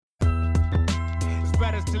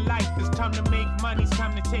Spread us to life. It's time to make money. It's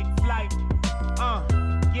time to take flight.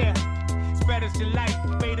 Yeah. Spread us to life.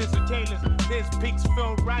 Faders or tailors. This pics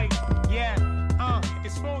feel right. Yeah.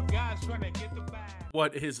 It's 4 guys trying to get the bag.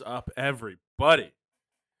 What is up, everybody?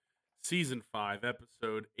 Season 5,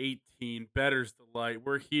 episode 18, Better's Delight.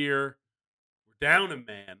 We're here. We're down a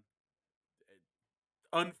man.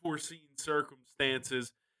 Unforeseen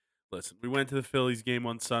circumstances. Listen, we went to the Phillies game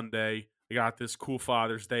on Sunday. I got this cool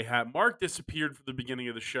Father's Day hat. Mark disappeared for the beginning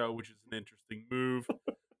of the show, which is an interesting move.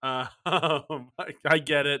 I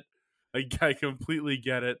get it. I completely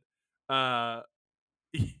get it. I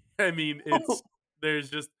mean, there's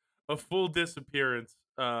just a full disappearance.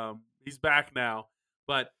 He's back now.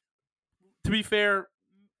 But to be fair,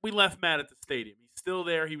 we left Matt at the stadium. He's still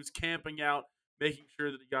there. He was camping out, making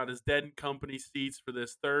sure that he got his Dead and Company seats for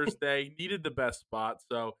this Thursday. Needed the best spot,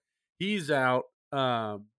 so he's out.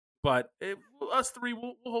 But us three,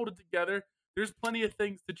 we'll hold it together. There's plenty of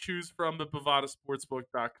things to choose from at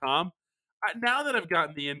bovadasportsbook.com. Now that I've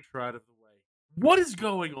gotten the intro out of the way, what is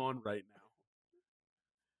going on right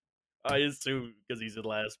now? I assume because he's in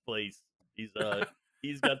last place. He's got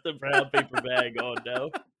the brown paper bag on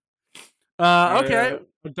now. Okay.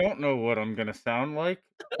 I don't know what I'm gonna sound like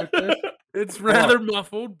with this. It's rather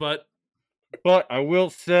muffled, but I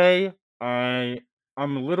will say I'm a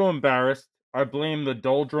little embarrassed. I blame the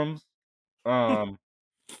doldrums. And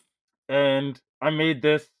I made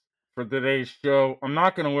this for today's show. I'm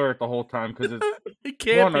not gonna wear it the whole time because it's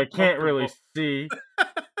one, I can't really see.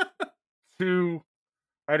 2,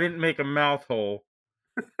 I didn't make a mouth hole.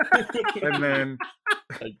 And then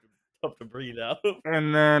Tough to breathe out.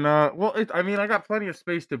 And then, I got plenty of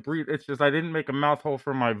space to breathe. It's just I didn't make a mouth hole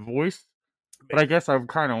for my voice. But I guess I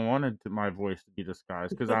kind of wanted my voice to be disguised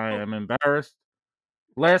because I am embarrassed.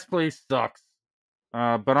 Last place sucks.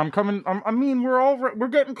 But I'm coming. We're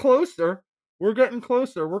getting closer. We're getting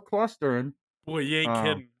closer. We're clustering. Boy, you ain't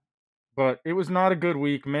kidding. But it was not a good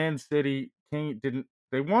week. Man City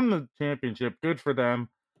they won the championship. Good for them.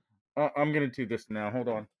 I'm gonna do this now. Hold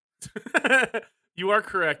on. You are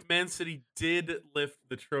correct. Man City did lift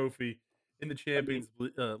the trophy in the Champions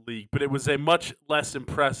League, but it was a much less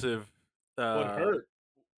impressive. What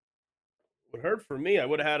hurt for me, I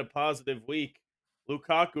would have had a positive week.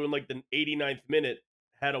 Lukaku in like the 89th minute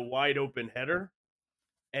had a wide open header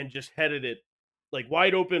and just headed it like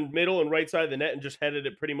wide open middle and right side of the net and just headed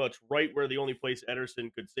it pretty much right where the only place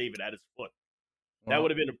Ederson could save it at his foot. Wow. That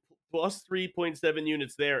would have been a plus 3.7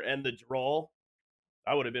 units there, and the draw.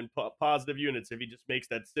 I would have been positive units if he just makes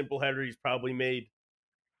that simple header he's probably made.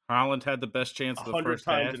 Haaland had the best chance of the first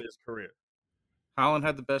times half in his career. Haaland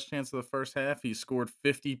had the best chance of the first half. He scored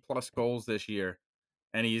 50-plus goals this year,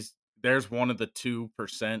 and there's one of the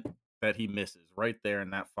 2% that he misses right there in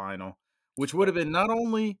that final, which would have been not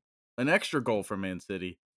only an extra goal for Man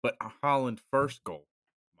City, but a Haaland first goal,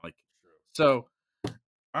 Mike. So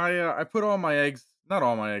I put all my eggs, not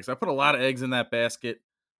all my eggs, I put a lot of eggs in that basket.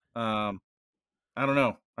 I don't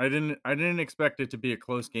know. I didn't expect it to be a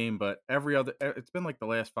close game, but it's been like the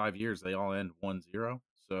last 5 years they all end 1-0.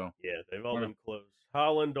 So yeah, they've all been close.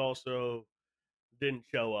 Haaland also didn't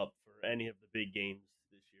show up for any of the big games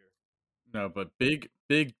this year. No, but big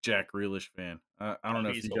Jack Grealish fan. I don't know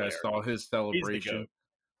if you guys saw his celebration,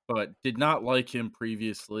 but did not like him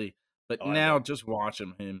previously. But now just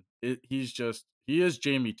watching him, he is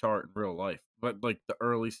Jamie Tart in real life, but like the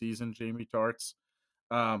early season Jamie Tarts.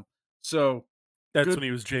 So. That's when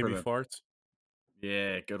he was Jamie Farts.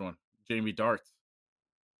 Yeah, good one. Jamie Darts.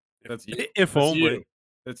 That's you. If That's only. You.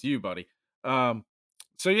 That's you, buddy. So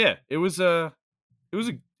yeah, it was a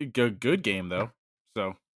good game though.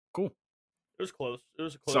 So cool. It was close. It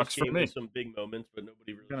was a close Sucks game for me. with some big moments, but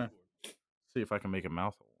nobody really scored. See if I can make a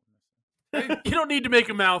mouth hole. You don't need to make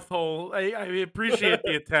a mouth hole. I appreciate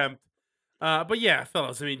the attempt. But yeah,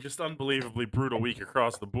 fellas, I mean, just unbelievably brutal week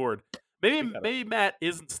across the board. Maybe Matt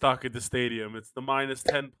isn't stuck at the stadium. It's the minus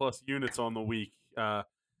 10 plus units on the week,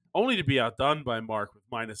 only to be outdone by Mark with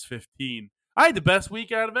minus 15. I had the best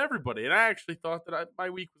week out of everybody, and I actually thought that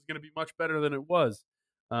my week was going to be much better than it was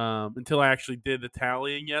until I actually did the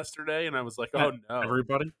tallying yesterday, and I was like, oh no.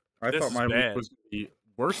 Everybody? I thought my week was going to be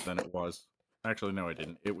worse than it was. Actually, no, I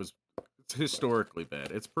didn't. It's historically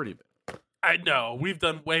bad. It's pretty bad. I know. We've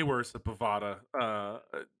done way worse at Bovada.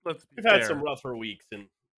 We've had some rougher weeks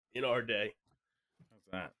in our day.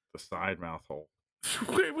 How's that? The side mouth hole.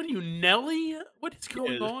 What are you, Nelly? What is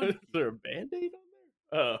going on? Is there a Band-Aid on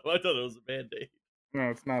there? Oh, I thought it was a Band-Aid. No,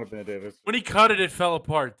 it's not a Band-Aid. When he cut it, it fell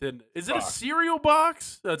apart, didn't it? Is it a cereal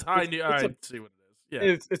box? That's how I knew. I see what it is.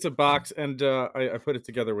 Yeah, it's a box, and I put it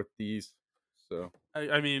together with these. So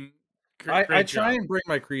I mean, I Great try job. and bring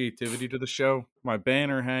my creativity to the show. My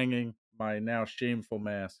banner hanging, my now shameful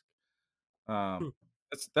mask.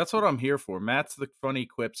 That's what I'm here for. Matt's the funny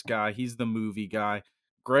quips guy. He's the movie guy.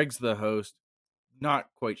 Greg's the host. Not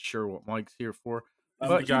quite sure what Mike's here for, He's I'm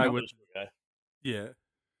the but just you guy know, with guy. yeah.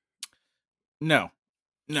 no,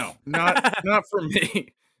 not for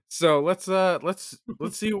me. So let's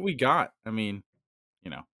see what we got. I mean,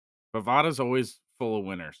 Bovada's always full of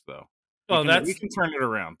winners, though. Well, We can turn it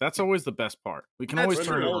around. That's always the best part. We can always That's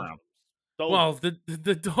turn it true. around. Well,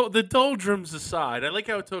 the doldrums aside, I like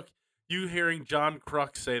how it took you hearing John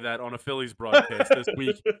Crux say that on a Phillies broadcast this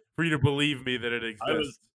week for you to believe me that it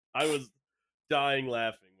exists. I was dying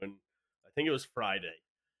laughing when I think it was Friday.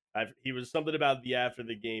 He was something about the after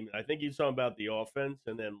the game. I think he was talking about the offense,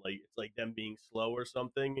 and then it's like them being slow or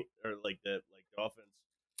something, or the offense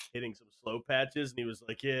hitting some slow patches, and he was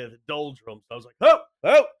like, "Yeah, the doldrums." I was like, "Oh!"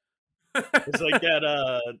 It's like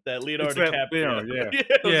that Leonardo DiCaprio.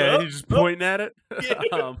 Yeah. He's just pointing at it.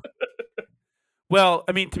 Yeah. Well,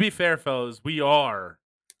 I mean, to be fair, fellas, we are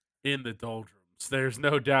in the doldrums. There's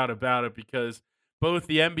no doubt about it because both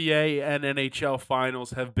the NBA and NHL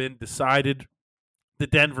finals have been decided. The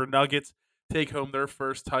Denver Nuggets take home their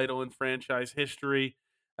first title in franchise history.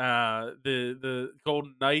 The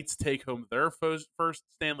Golden Knights take home their first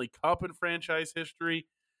Stanley Cup in franchise history.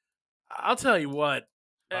 I'll tell you what.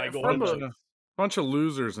 Bunch of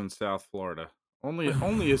losers in South Florida.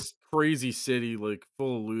 Only a crazy city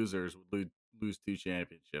full of losers would lose 2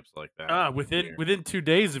 championships like that. Within 2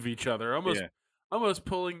 days of each other, almost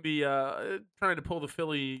pulling trying to pull the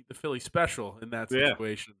Philly special in that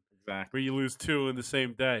situation. Exactly. Where you lose 2 in the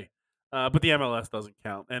same day. But the MLS doesn't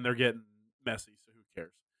count, and they're getting messy, so who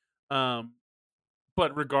cares?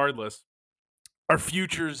 But regardless, our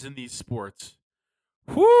futures in these sports.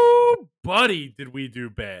 Whoo, buddy, did we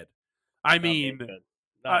do bad? I mean,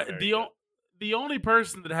 the only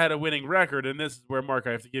person that had a winning record, and this is where, Mark,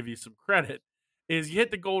 I have to give you some credit, is you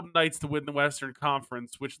hit the Golden Knights to win the Western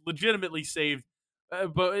Conference, which legitimately saved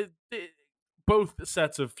both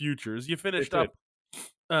sets of futures. You finished up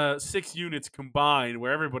 6 units combined,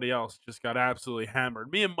 where everybody else just got absolutely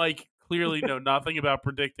hammered. Me and Mike clearly know nothing about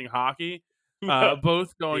predicting hockey.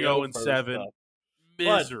 Both going 0-7. Misery.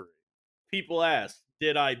 But people ask,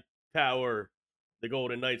 did I power the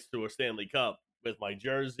Golden Knights to a Stanley Cup with my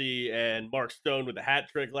jersey and Mark Stone with a hat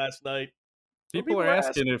trick last night? People are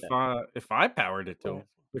asking if I powered it to them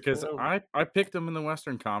because I picked them in the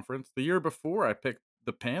Western Conference. The year before, I picked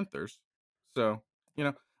the Panthers. So,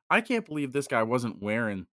 I can't believe this guy wasn't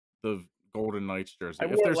wearing the Golden Knights jersey.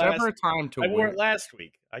 If there's ever a time to I wear wore it last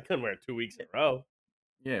week. I couldn't wear it 2 weeks in a row.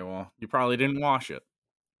 Yeah, well, you probably didn't wash it.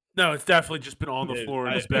 No, it's definitely just been on the floor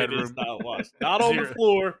in his bedroom. It is not washed. Not on the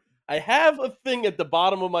floor. I have a thing at the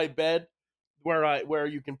bottom of my bed where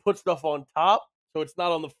you can put stuff on top, so it's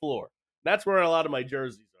not on the floor. That's where a lot of my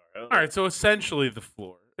jerseys are. All right, so essentially the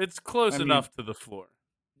floor. It's close enough to the floor.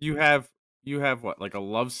 You have what, like a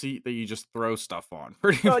love seat that you just throw stuff on?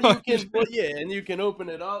 Pretty much. And you can open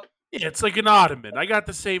it up. Yeah, it's like an ottoman. I got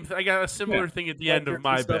the same. I got a similar thing at the end of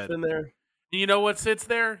my bed. In there. You know what sits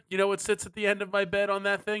there? You know what sits at the end of my bed on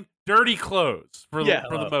that thing? Dirty clothes for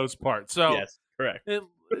the most part. So yes, correct.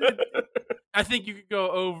 I think you could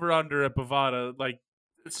go over under at Bovada, like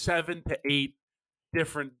 7 to 8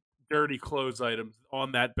 different dirty clothes items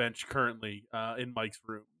on that bench currently in Mike's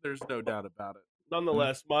room. There's no doubt about it.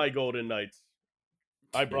 Nonetheless, my Golden Knights.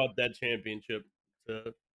 I brought that championship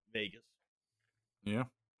to Vegas. Yeah.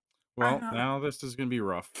 Well, now this is going to be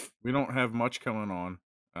rough. We don't have much going on.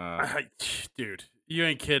 Dude, you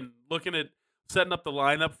ain't kidding. Looking at setting up the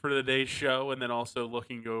lineup for today's show and then also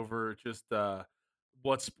looking over just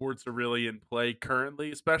what sports are really in play currently,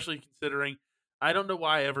 especially considering I don't know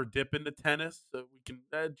why I ever dip into tennis. So we can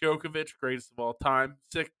Djokovic, greatest of all time,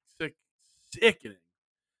 sickening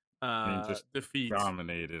defeat.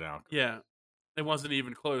 Dominated out. Yeah, it wasn't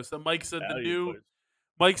even close. Mike said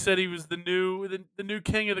Mike said he was the new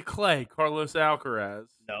king of the clay, Carlos Alcaraz.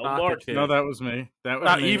 No, that was me. That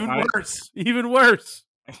was me. Even worse.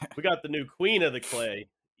 We got the new queen of the clay,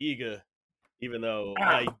 Iga. Even though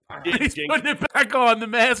I did he's putting it back on. The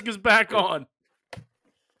mask is back on.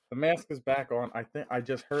 The mask is back on. I think I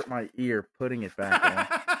just hurt my ear putting it back on.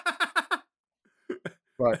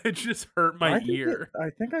 But it just hurt my ear.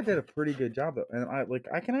 I think I did a pretty good job though, and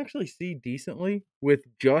I can actually see decently with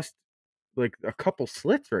just like a couple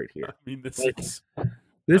slits right here. I mean, this is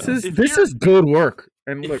good work.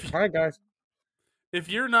 And look, hi guys. If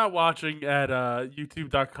you're not watching at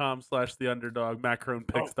youtube.com/theunderdog,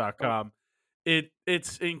 macronepicks.com,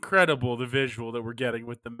 it's incredible the visual that we're getting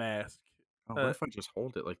with the mask. What if I just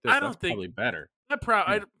hold it like this? That's probably better. I'm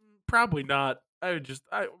Probably not. I would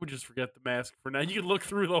just forget the mask for now. You can look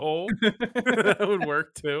through the hole. That would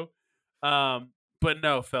work too. But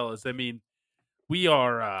no, fellas. I mean, we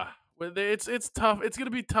are. It's tough. It's gonna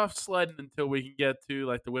be tough sledding until we can get to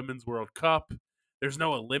like the Women's World Cup. There's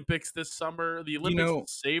no Olympics this summer. The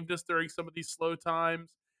Olympics saved us during some of these slow times.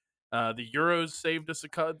 The Euros saved us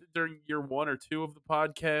during year 1 or 2 of the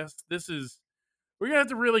podcast. We're gonna have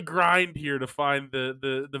to really grind here to find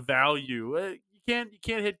the value. You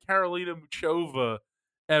can't hit Carolina Muchova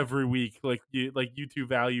every week like you two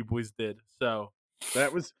value boys did. So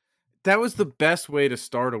that was the best way to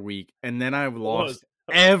start a week, and then I lost Was.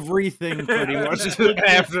 everything pretty much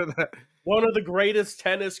after that. One of the greatest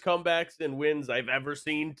tennis comebacks and wins I've ever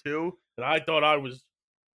seen, too. And I thought I was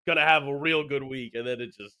going to have a real good week, and then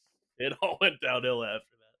it all went downhill after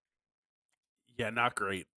that. Yeah, not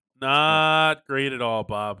great. Not great at all,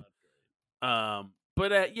 Bob.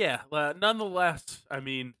 But nonetheless, I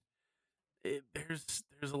mean, there's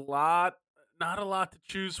not a lot to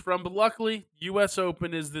choose from. But luckily, U.S.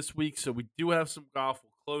 Open is this week, so we do have some golf.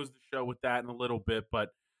 We'll close the show with that in a little bit.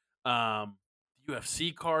 But the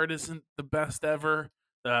UFC card isn't the best ever.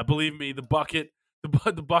 Believe me, the bucket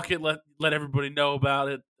let everybody know about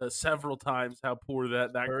it several times how poor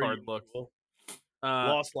that card looks.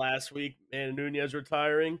 Lost last week, and Nunez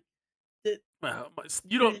retiring. Well,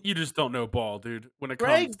 you just don't know ball, dude. When it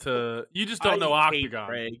comes to you just don't know octagon.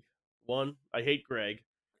 Greg. One, I hate Greg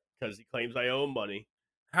because he claims I owe him money.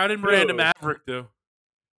 How did Miranda Maverick do?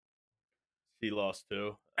 He lost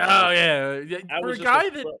too. Oh yeah. For a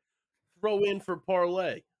guy that throw in for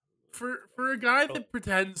parlay. For a guy that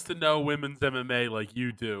pretends to know women's MMA like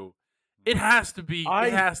you do, it has to be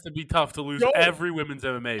tough to lose every women's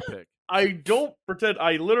MMA pick. I don't pretend.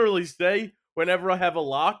 I literally say whenever I have a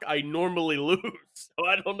lock, I normally lose. So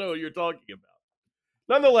I don't know what you're talking about.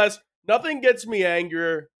 Nonetheless, nothing gets me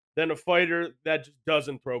angrier than a fighter that just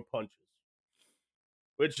doesn't throw punches,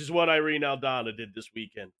 which is what Irene Aldana did this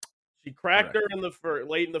weekend. She cracked her in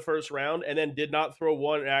late in the first round and then did not throw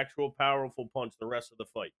one actual powerful punch the rest of the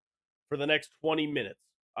fight for the next 20 minutes.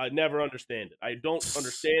 I never understand it. I don't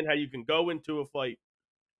understand how you can go into a fight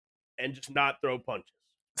and just not throw punches.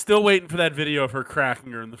 Still waiting for that video of her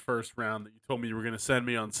cracking her in the first round that you told me you were going to send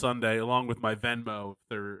me on Sunday, along with my Venmo.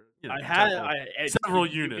 Several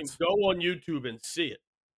units. You can go on YouTube and see it.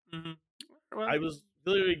 Mm-hmm. Well, I was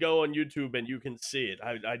literally go on YouTube and you can see it.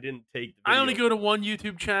 I didn't take the video. I only go to one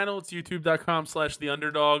YouTube channel. It's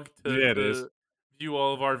youtube.com/theunderdog to view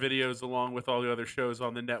all of our videos along with all the other shows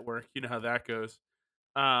on the network. You know how that goes.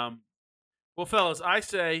 Well, fellas, I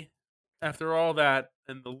say after all that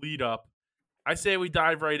and the lead up, I say we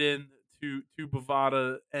dive right in to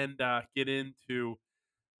Bovada and get into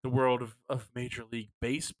the world of Major League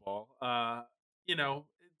Baseball.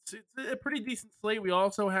 It's a pretty decent slate. We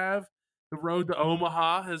also have the road to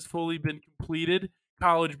Omaha has fully been completed.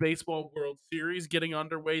 College Baseball World Series getting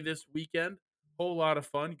underway this weekend. Whole lot of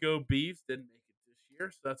fun. Go Beavs. Didn't make it this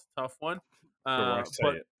year, so that's a tough one. What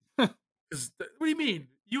do you mean?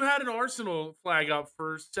 You had an Arsenal flag up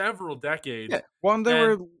for several decades. Yeah, well, they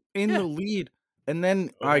were in the lead, and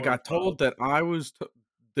then I got told that I was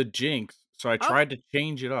the jinx, so I tried to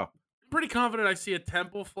change it up. I'm pretty confident I see a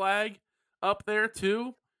Temple flag up there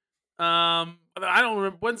too. I don't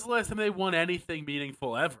remember when's the last time they won anything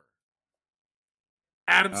meaningful ever.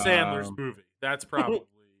 Adam Sandler's movie. That's probably.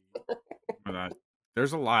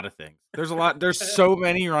 There's a lot of things. There's so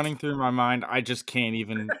many running through my mind. I just can't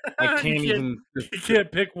even. You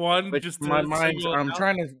can't pick one. Like, just my mind. I'm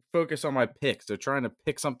trying to focus on my picks. So trying to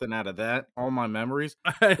pick something out of that. All my memories.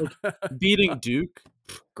 Like, beating Duke,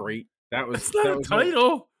 great. That was a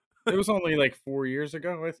title. It was only like 4 years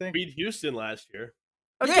ago, I think. Beat Houston last year.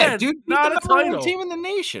 Again, Duke beat not the a title team in the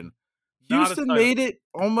nation. Houston made it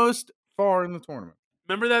almost far in the tournament.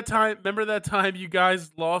 Remember that time you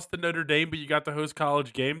guys lost to Notre Dame, but you got to host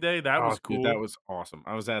College Game Day? That was cool. Dude, that was awesome.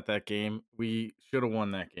 I was at that game. We should have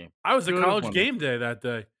won that game. I was at College Game Day that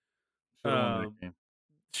day. Won that game.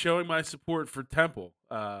 Showing my support for Temple.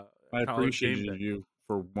 I appreciated you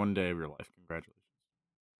for one day of your life. Congratulations.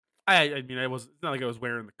 I mean, it's not like I was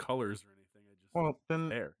wearing the colors or anything.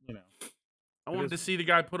 There. I wanted to see the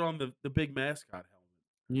guy put on the big mascot helmet.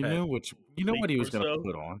 You know what he was going to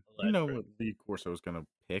put on. You know what Lee Corso was going to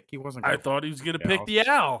pick. He wasn't. I thought he was going to pick the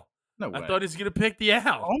owl. No way. I thought he was going to pick the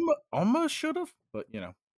owl. Almost should have, but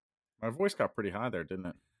my voice got pretty high there,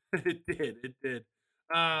 didn't it? It did.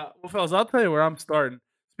 Well, fellas, I'll tell you where I'm starting.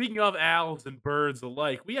 Speaking of owls and birds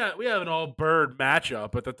alike, we have an all bird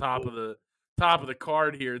matchup at the top of the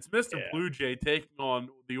card here. It's Mr. Blue Jay taking on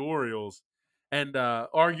the Orioles, and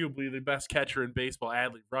arguably the best catcher in baseball,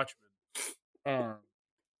 Adley Rutschman.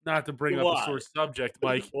 not to bring up a Why? sore subject,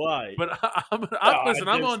 Mike, Why? but listen.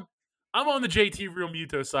 There's- I'm on the JT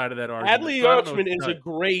Realmuto side of that argument. Adley So I don't know what Rutschman to is tell a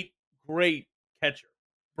you. great catcher.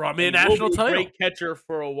 Brought me a And he will national be a title. great catcher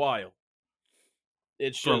for a while.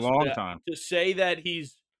 It's For a just long that time. to say that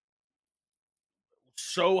he's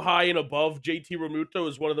so high and above JT Realmuto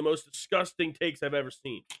is one of the most disgusting takes I've ever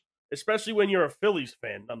seen. Especially when you're a Phillies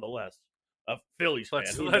fan, nonetheless. A Phillies fan.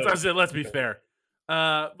 Let's be fair.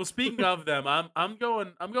 Well, speaking of them, I'm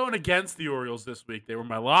going against the Orioles this week. They were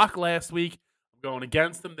my lock last week. I'm going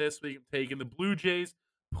against them this week. I'm taking the Blue Jays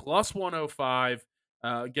plus 105.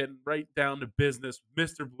 Getting right down to business.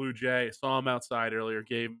 Mr. Blue Jay. I saw him outside earlier.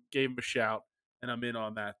 Gave him a shout, and I'm in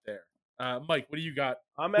on that there. Mike, what do you got?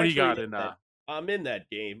 I'm What do you actually got in in that. I'm in that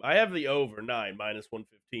game. I have the over 9 minus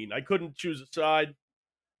 115. I couldn't choose a side.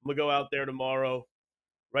 I'm gonna go out there tomorrow,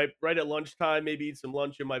 right at lunchtime. Maybe eat some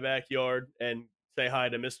lunch in my backyard and say hi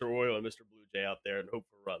to Mr. Royal and Mr. Blue Jay out there and hope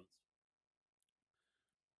for runs.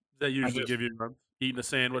 That usually just- give you runs? Eating a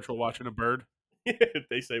sandwich while watching a bird? If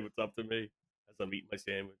they say what's up to me as I'm eating my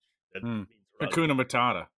sandwich, that means runs. Hakuna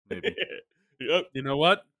Matata, maybe. Yep. You know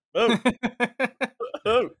what? Oh,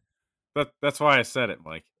 oh. That's why I said it,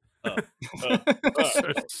 Mike. Oh.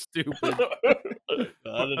 So stupid. I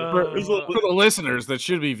don't know. For- There's a For little- the listeners that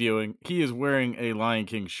should be viewing, he is wearing a Lion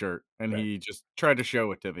King shirt, and he just tried to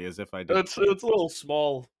show it to me as if I did. it's a little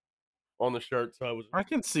small on the shirt, so I was. I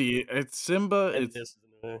can see it's Simba, and it's this is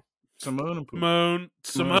in there. Simone and Pumbaa.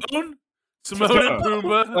 Simone and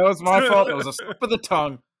Pumbaa. That was my fault. That was a slip of the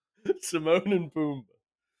tongue. Simone and Pumbaa.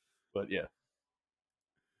 But yeah,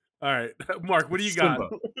 All right, Mark, what do you got?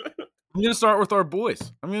 Simba. I'm gonna start with our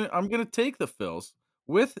boys. I'm gonna take the Phils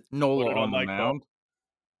with Nola Put it on on the my mound.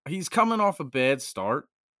 He's coming off a bad start,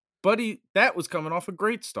 but that was coming off a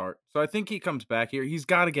great start. So I think he comes back here. He's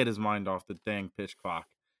got to get his mind off the dang pitch clock.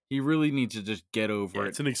 He really needs to just get over Yeah, it.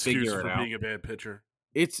 it's an excuse figure it for out. being a bad pitcher.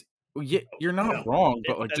 You're not No, wrong,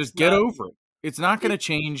 but like that's just get not- over it. It's not going to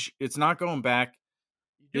change. It's not going back.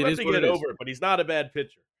 you It have is to what get it is. over it. But he's not a bad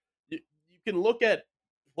pitcher. You can look at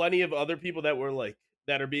plenty of other people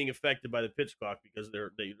that are being affected by the pitch clock because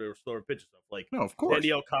they're slower pitch stuff. Like No, of course.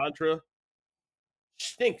 Sandy Alcantara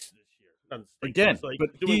stinks this year. Doesn't stink, Again, it's, like,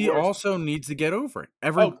 but doing he worse. also needs to get over it.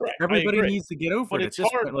 Correct. I Everybody agree. needs to get over But it. it's At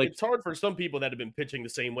this hard. point, like, It's hard for some people that have been pitching the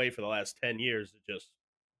same way for the last 10 years to just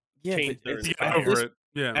yeah, change but their it's- Get entire- at over this- it.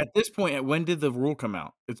 Yeah. At this point, when did the rule come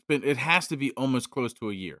out? It has to be almost close to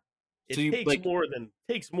a year. It So you, takes like-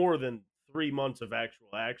 more than 3 months of actual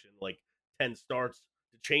action, like 10 starts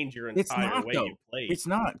to change your It's entire not, way though. you play. It's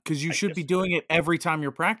not, because you I should be disagree. doing it every time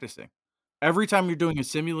you're practicing. Every time you're doing a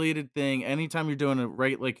simulated thing, anytime you're doing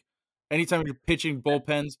anytime you're pitching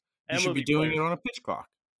bullpens, you should be MLB doing it players, on a pitch clock.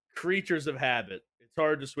 creatures of habit. It's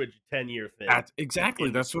hard to switch a 10-year thing. Exactly.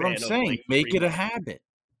 in the That's what I'm span of, saying. like, Make 3 it a months. habit.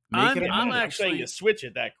 I'm- Make it a I'm habit. I'm saying actually- to switch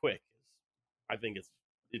it that quick. I think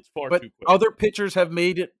it's far But too quick. other pitchers have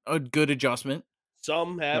made it a good adjustment.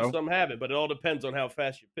 Some have, No. some haven't, but it all depends on how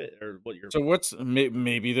fast you pitch or what you're. So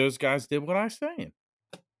maybe those guys did what I was saying.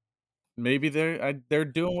 Maybe they're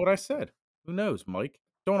doing what I said. Who knows, Mike?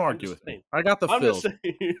 Don't argue just with me. saying. I got the I'm Phils. just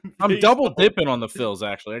saying. I'm based double on- dipping on the Phils.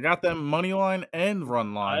 Actually, I got them money line and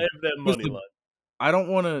run I line. have that Because money the- line. I don't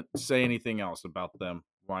want to say anything else about them.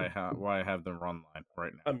 Why I have them run line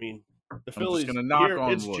right now. I mean, the just Phillies. gonna knock here,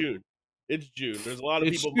 on it's wood. June. It's June. There's a lot of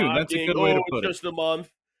It's people June. mocking. That's a good way to oh, put it. it's just a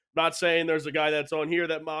month. Not saying there's a guy that's on here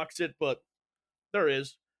that mocks it, but there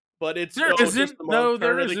is. But it's There just isn't. a month. No,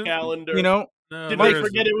 there Turn of the isn't. calendar. You know, No, Did there they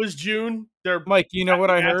forget isn't. it was June? They're Mike. You know what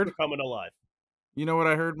I bats heard? are coming alive. You know what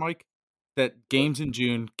I heard, Mike? That games in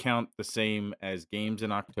June count the same as games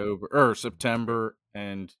in October or September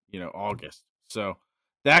and August. So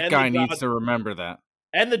that And guy the needs to remember that.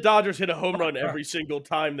 And the Dodgers hit a home run every single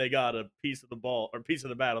time they got a piece of the ball or piece of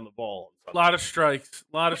the bat on the ball. A lot of strikes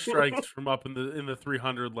from up in the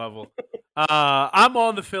 300 level. I'm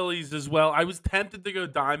on the Phillies as well. I was tempted to go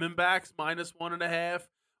Diamondbacks minus 1.5,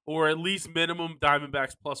 or at least minimum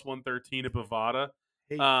Diamondbacks plus 113 at Bovada.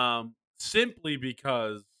 Hey. Simply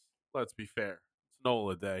because, let's be fair, it's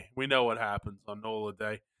Nola Day. We know what happens on Nola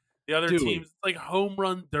Day. The other Dude. teams, it's like home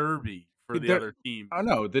run derby for the They're- other team. I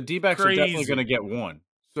know the D-backs are definitely Crazy. going to get one.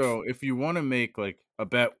 So if you want to make like a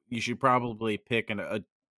bet, you should probably pick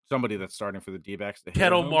somebody that's starting for the D-backs. To hit a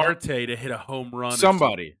Kettle home run. Marte to hit a home run. or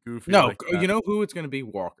Somebody. something goofy No, like that. you know who it's going to be?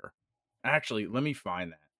 Walker. Actually, let me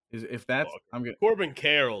find that. If that's Walker. I'm gonna. Corbin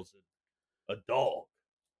Carroll's a dog.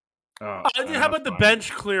 Oh, How about the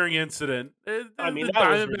bench clearing incident? I mean, the that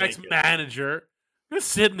was Diamondbacks ridiculous. manager just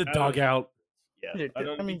sit in the That was- dugout. Yeah,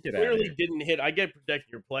 Yeah, I mean, he get outta clearly here. didn't hit. I get protecting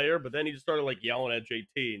your player, but then he just started like yelling at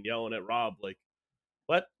JT and yelling at Rob, like,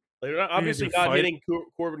 "What? Like, they're not, You guys obviously are not fight- hitting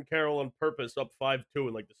Corbin Carroll on purpose up 5-2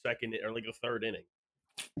 in like the second or like the third inning.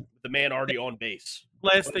 With the man already on base.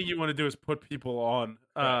 Last thing you want to do is put people on.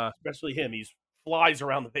 Right. Especially him. He flies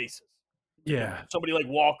around the bases. Yeah. Somebody like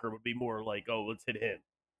Walker would be more like, oh, let's hit him.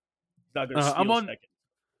 He's not going to steal second.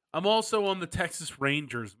 I'm also on the Texas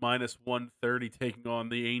Rangers minus 130 taking on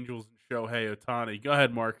the Angels and Shohei Ohtani. Go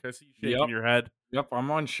ahead, Mark. I see you shaking Yep. your head. Yep,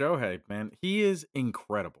 I'm on Shohei, man. He is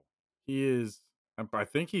incredible. He is. I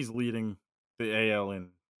think he's leading the AL in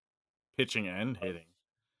pitching and hitting,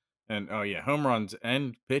 and home runs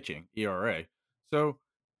and pitching ERA. So,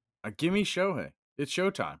 give me Shohei. It's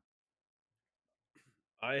showtime.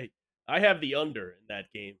 I have the under in that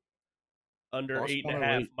game. Under Plus 8.5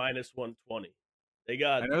 108. minus 120. They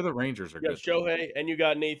got I know the Rangers are you got good. Shohei and you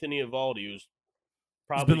got Nathan Eovaldi, who's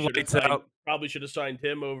been lights out. probably should have signed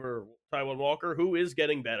him over Taijuan Walker, who is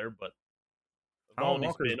getting better, but Taijuan Eovaldi's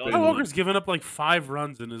Walker's been been- Kyle unbelievable. Walker's given up like 5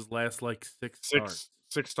 runs in his last like 6 starts.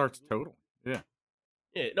 Six starts total. Yeah.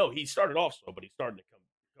 Yeah, no, he started off slow, but he's starting to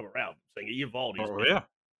come around. I'm saying Eovaldi's Oh been yeah.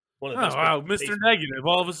 one of Oh the best wow, pitchers Mr. in Negative.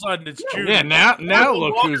 All of a sudden it's June. Yeah. Now Taijuan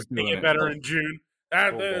look Walker's who's gonna doing get it. better in June.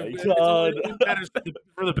 Oh my It's God. only matters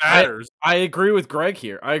for the batters. I agree with Greg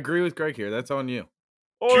here. That's on you.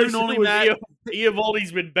 Or June only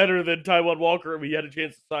Eovaldi's been better than Taijuan Walker, and we had a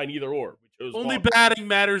chance to sign either or. We chose Only Walker. batting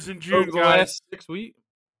matters in June, Over the guys. last 6 weeks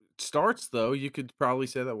starts, though, you could probably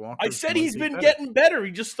say that Walker. I said he's been getting better.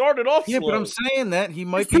 He just started off Yeah, slow. but I'm saying that he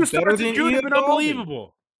might His be 2 better starts in than June have been Eovaldi.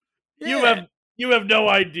 unbelievable. Yeah. You have no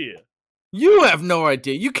idea. You have no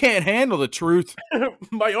idea. You can't handle the truth.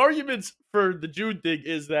 My arguments for the June thing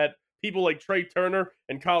is that people like Trey Turner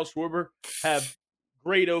and Kyle Schwarber have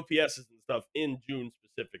great OPSs and stuff in June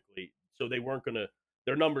specifically, so they weren't gonna.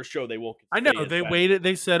 Their numbers show they won't. I know. stay as They bad. waited.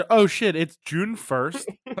 They said, "Oh shit, it's June 1st.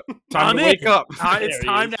 Time to in. wake up. It's There he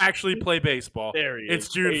time is. to actually play baseball. There he It's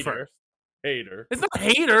is. June Hater. 1st. Hater. It's not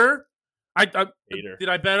hater. I Hater. did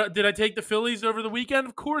I bet? Did I take the Phillies over the weekend?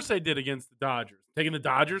 Of course I did against the Dodgers. Taking the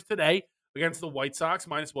Dodgers today against the White Sox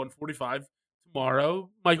minus 145 tomorrow.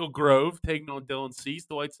 Michael Grove taking on Dylan Cease.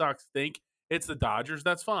 The White Sox stink. It's the Dodgers.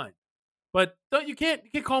 That's fine. But you can't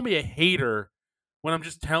call me a hater when I'm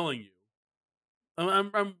just telling you.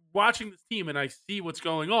 I'm watching this team and I see what's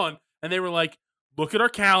going on, and they were like, "Look at our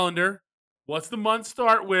calendar. What's the month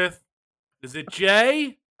start with? Is it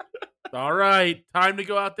J? All right, time to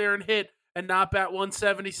go out there and hit and not bat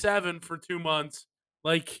 177 for 2 months.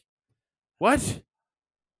 Like, what?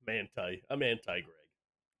 I'm anti Greg.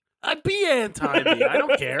 I'd be anti me. I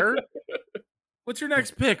don't care. What's your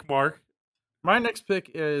next pick, Mark? My next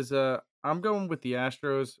pick is I'm going with the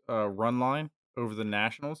Astros run line over the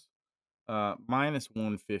Nationals. Minus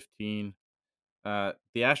 115. The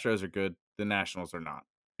Astros are good. The Nationals are not.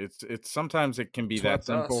 It's sometimes it can be that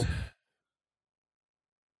simple.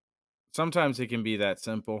 Sometimes it can be that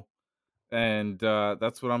simple. And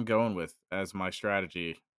that's what I'm going with as my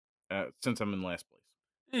strategy since I'm in last place.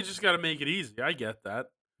 You just got to make it easy. I get that.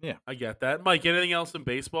 Yeah. I get that. Mike, anything else in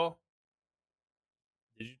baseball?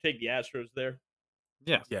 Did you take the Astros there?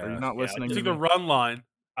 Yes. Yeah, Are you not yeah, listening I to took me? the run line.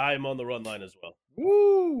 I'm on the run line as well.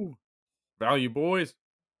 Woo! Value boys.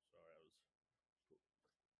 Sorry,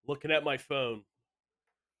 I was looking at my phone.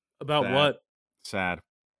 About Sad. what? Sad.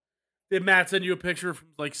 Did Matt send you a picture from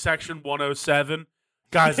like section 107?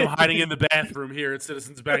 Guys, I'm hiding in the bathroom here at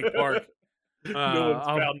Citizens Bank Park. No one's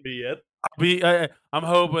I'll found me yet. be. I'm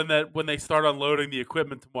hoping that when they start unloading the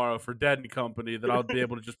equipment tomorrow for Dead and Company, that I'll be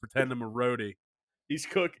able to just pretend I'm a roadie. He's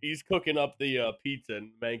cooking up the pizza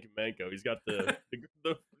in Manco. He's got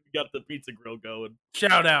got the pizza grill going.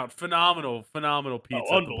 Shout out, phenomenal pizza at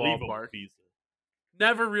the Unbelievable ballpark. pizza.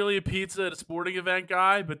 Never really a pizza at a sporting event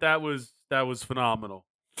guy, but that was phenomenal.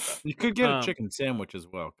 You could get a Um, chicken sandwich as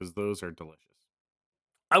well because those are delicious.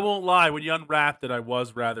 I won't lie, when you unwrapped it, I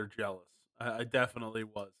was rather jealous. I definitely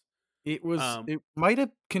was. It was. Um, It might have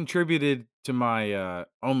contributed to my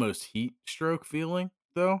almost heat stroke feeling,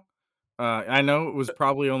 though. I know it was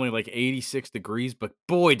probably only like 86 degrees, but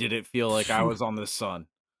boy, did it feel like I was on the sun.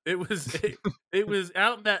 It was it was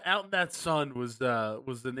out in that sun was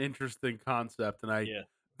an interesting concept, and I Yeah.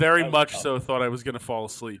 very That was much tough. so thought I was going to fall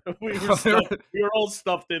asleep. we were all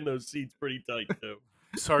stuffed in those seats pretty tight too.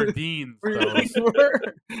 Sardines, We fellas. really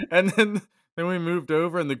were. And then we moved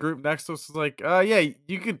over, and the group next to us was like, "Yeah,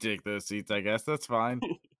 you can take those seats. I guess that's fine."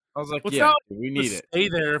 I was like, Well, it's "Yeah, not we To need it." stay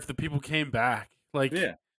there if the people came back. Like,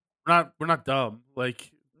 Yeah, we're not dumb.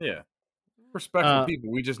 Like, yeah. Respectful Uh,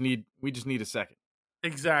 people. We just need a second.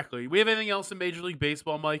 exactly. We have anything else in Major League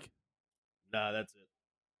Baseball, Mike? Nah, that's it.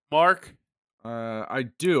 Mark, I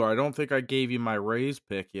do. I don't think I gave you my Rays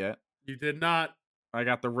pick yet. you did not. I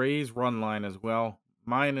got the Rays run line as well,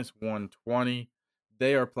 minus 120.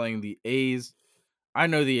 They are playing the A's. I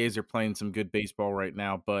know the A's are playing some good baseball right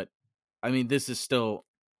now, but I mean, this is still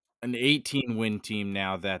an 18-win team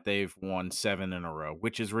now that they've won 7 in a row,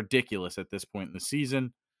 which is ridiculous at this point in the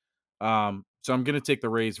season. So I'm going to take the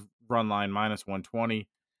Rays run line minus 120.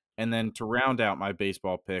 And then to round out my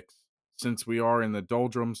baseball picks, since we are in the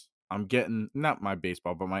doldrums, I'm getting not my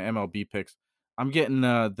baseball, but my MLB picks. I'm getting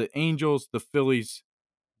the Angels, the Phillies,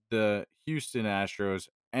 the Houston Astros,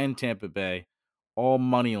 and Tampa Bay all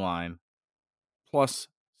money line plus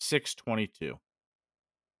 622.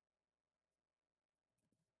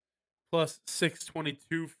 Plus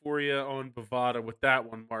 622 for you on Bovada with that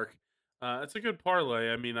one, Mark. It's a good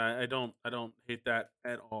parlay. I mean, I don't hate that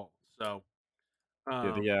at all. So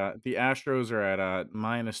The Astros are at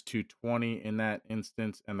minus 220 in that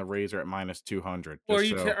instance, and the Rays are at minus 200. well,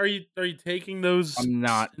 Just so are you taking those? I'm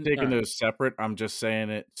not taking Alright. those separate. I'm just saying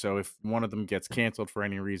it. So if one of them gets canceled for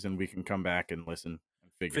any reason, we can come back and listen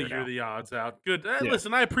and figure it out. The odds out. Good. Yeah.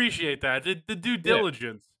 Listen, I appreciate that. The due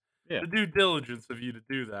diligence. Yeah. The due diligence of you to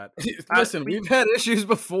do that. Listen, we've had issues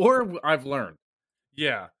before. I've learned.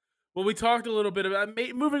 Yeah. Well, we talked a little bit about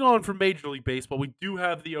moving on from Major League Baseball. We do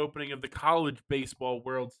have the opening of the College Baseball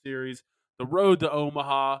World Series, the road to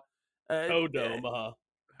Omaha. Toad to Omaha.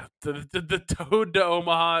 The Toad to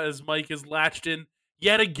Omaha as Mike has latched in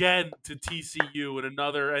yet again to TCU in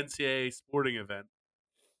another NCAA sporting event.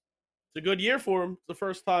 It's a good year for them. It's the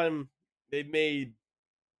first time they've made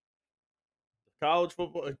college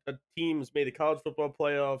football. A team's made the college football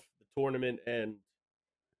playoff, the tournament, and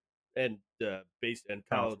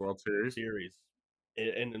college World Series.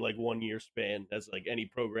 in like 1 year span as like any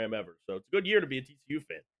program ever. So it's a good year to be a TCU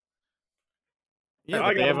fan. Yeah, I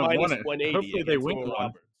but they got a haven't won minus it. 180 Hopefully they against win Oral one.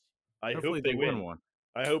 Roberts. I Hopefully hope they win one.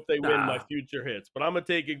 I hope they win my Nah. future hits, but I'm gonna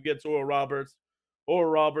take it against Oral Roberts.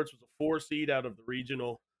 Oral Roberts was a 4 seed out of the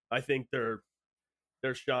regional. I think their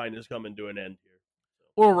shine is coming to an end here.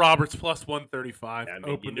 Or Roberts plus 135. Yeah, I mean,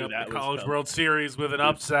 you opening knew up that the was College coming. World Series with an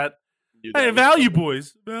upset. Knew that Hey, was value coming.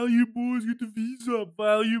 boys. Value boys, get the visa up.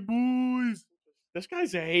 Value boys. This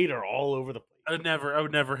guy's a hater all over the place. I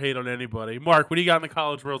would never hate on anybody. Mark, what do you got in the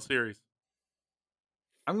College World Series?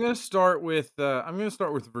 I'm gonna start with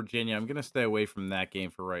Virginia. I'm gonna stay away from that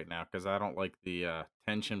game for right now because I don't like the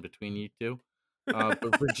tension between you two. But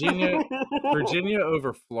Virginia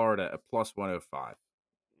over Florida at plus 105.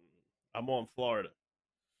 I'm on Florida.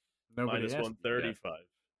 Nobody Minus asked you 135.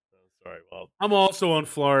 Oh, sorry. Well, I'm also on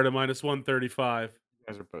Florida minus 135. You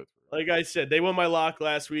guys are both. like I said, they won my lock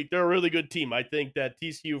last week. They're a really good team. I think that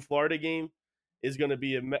TCU Florida game is going to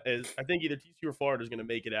be I think either TCU or Florida is going to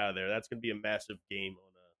make it out of there. That's going to be a massive game on.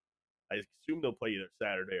 I assume they'll play either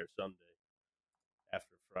Saturday or Sunday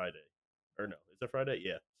after Friday. Or no, is it Friday?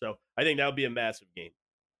 Yeah. So I think that would be a massive game.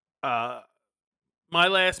 My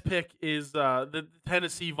last pick is the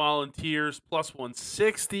Tennessee Volunteers plus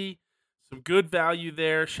 160. Some good value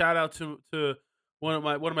there. Shout out to one of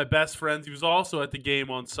my best friends. He was also at the game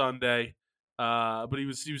on Sunday, but he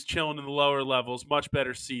was chilling in the lower levels, much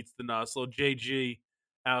better seats than us. Little JG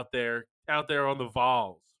out there on the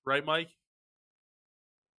Vols, right, Mike?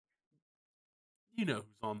 You know who's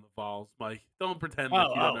on the Vols, Mike. Don't pretend like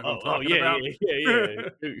you don't know who I'm talking about.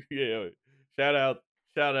 Yeah.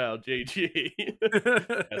 Shout out, JG.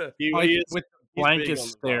 Yes, With the blankest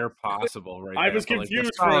stare possible, right? I there, was but, like,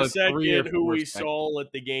 confused for a solid 3 or second who 4 we seconds. saw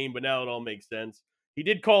at the game, but now it all makes sense. He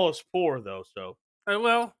did call us 4, though, so.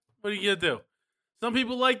 Well, what are you gonna do? Some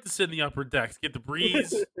people like to sit in the upper decks, get the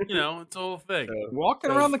breeze. It's a whole thing.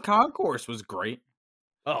 Walking around the concourse was great.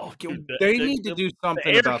 Oh, dude, They need to do something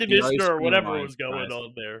the air about the conditioner ice or cream whatever lines, was going guys.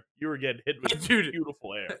 on there. You were getting hit with Dude.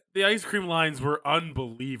 beautiful air. The ice cream lines were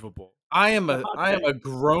unbelievable. I am a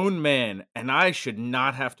grown man, and I should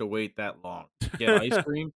not have to wait that long to get ice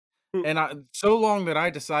cream. And so long that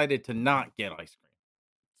I decided to not get ice cream.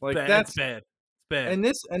 Like It's bad. It's bad.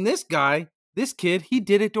 And this kid, he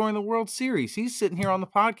did it during the World Series. He's sitting here on the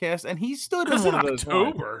podcast, and he stood in one of those lines.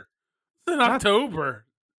 October. It's in October.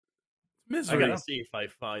 Misery. I gotta see if I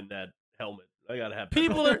find that helmet. I gotta have that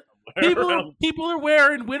People helmet are somewhere. people are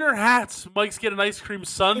wearing winter hats. Mike's getting ice cream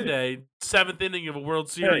Sunday, 7th inning of a World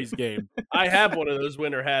Series game. I have one of those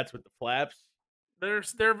winter hats with the flaps.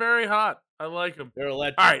 They're very hot. I like them. They're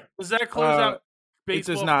electric. All right, does that close out It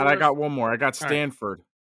baseball? does not. for I us? got one more. I got All right. Stanford.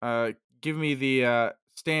 Give me the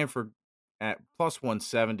Stanford at plus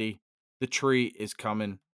 170. The tree is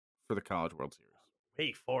coming for the College World Series.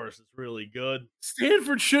 Hey, Forrest is really good.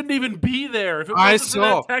 Stanford shouldn't even be there. If it I wasn't for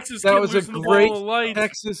saw. that Texas That kid was a losing the ball great in the lights.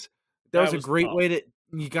 Texas. That That was a was great tough. way to.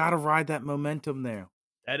 You got to ride that momentum there.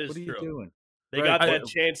 That is What are true. you doing? They Right, got that but-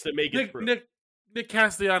 chance to make it Nick, through. Nick, Nick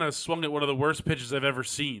Castellanos swung at one of the worst pitches I've ever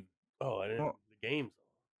seen. Oh, I didn't. Well- The game's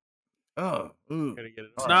Oh, ooh. gotta get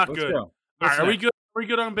it. It's All on. not let's good. go. All What's right, are we next? good? Are we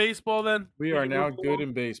good on baseball then? We We are can now move good along?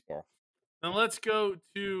 in baseball. Now let's go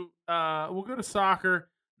to we'll go to soccer.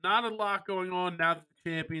 Not a lot going on now that the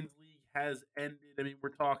Champions League has ended. I mean, we're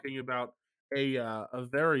talking about a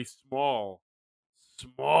very small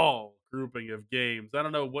grouping of games. I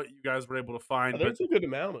don't know what you guys were able to find, but There's a good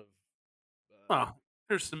amount of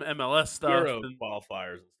there's some MLS stuff. Euro And,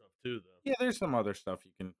 qualifiers and stuff too, though. Yeah, there's some other stuff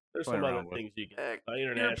you can There's play some other around with. things you can. heck,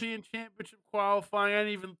 International. European Championship qualifying. I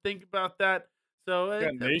didn't even think about that. So Yeah,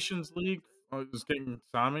 Nations League is getting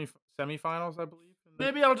semifinals, I believe.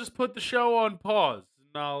 maybe I'll just put the show on pause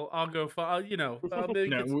and I'll go. I'll maybe No,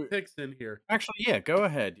 get some picks in here. Actually, yeah, go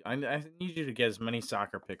ahead. I need you to get as many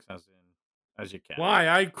soccer picks as you can. Why?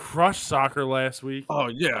 I crushed soccer last week. Oh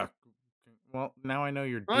yeah. Well, now I know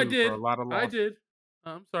you're due I did. for a lot of losses. I did.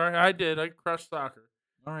 I'm sorry. I did. I crushed soccer.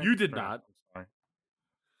 All right, You did fair enough. not.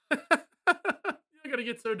 I'm sorry. You're not gonna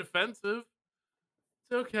get so defensive.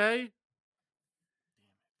 It's okay.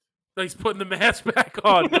 He's putting the mask back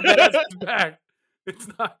on. The mask is back. It's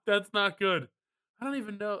not. That's not good. I don't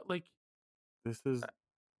even know. Like, This is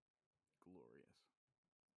glorious.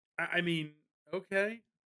 I mean, okay.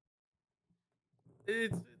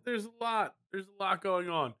 There's a lot. There's a lot going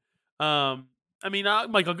on. I mean,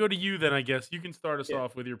 Mike, I'll go to you then. I guess you can start us Yeah.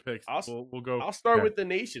 off with your picks. We'll go. I'll start Okay. with the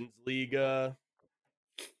Nations League. The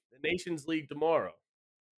Nations League tomorrow.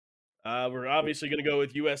 We're obviously going to go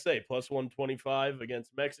with USA plus 125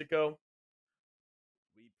 against Mexico.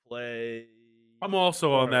 We play. I'm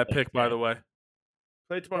also on tomorrow that pick, by the way.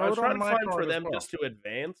 Play tomorrow. I was Throw it trying on to my find for card as them well. just to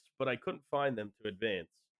advance, but I couldn't find them to advance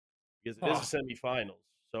because it is a semifinals.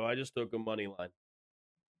 So I just took a money line.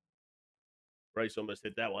 Bryce almost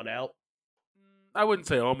hit that one out. I wouldn't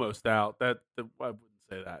say almost out. I wouldn't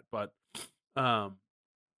say that, but But all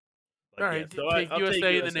right. yeah, so take I'll USA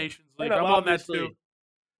take in the Nations League. And I'm on that obviously, too.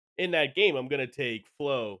 In that game, I'm going to take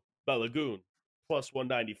Flo Balogun plus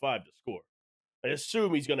 195 to score. I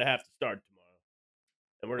assume he's going to have to start tomorrow.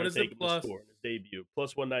 And we're What going is to the take him plus? to score in his debut.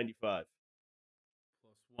 Plus 195.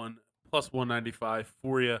 Plus 195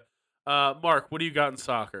 for you. Mark, what do you got in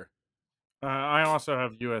soccer? I also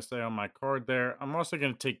have USA on my card there. I'm also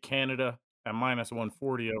going to take Canada at minus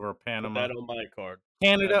 140 over Put Panama. that on my card.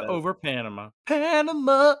 Canada that- over Panama.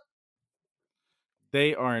 Panama.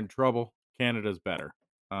 They are in trouble. Canada's better.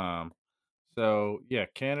 So yeah,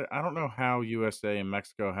 Canada. I don't know how USA and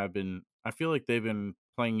Mexico have been. I feel like they've been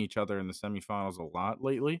playing each other in the semifinals a lot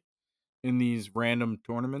lately in these random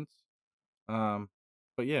tournaments. But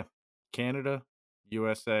yeah, Canada,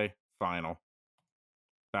 USA final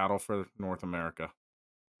battle for North America.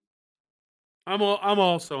 I'm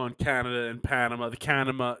also on Canada and Panama. The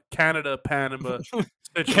Canada Panama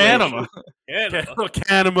situation. Canada.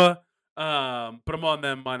 Canada. But I'm on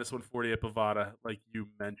them minus 140 at Bovada, like you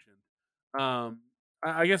mentioned.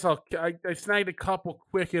 I guess I snagged a couple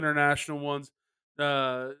quick international ones.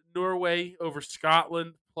 Norway over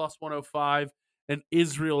Scotland plus 105, and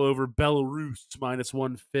Israel over Belarus minus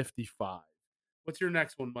 155. What's your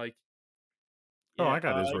next one, Mike? Oh, I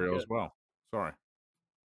got Israel as well. Sorry.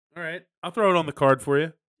 All right, I'll throw it on the card for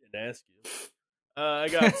you. Didn't ask you. I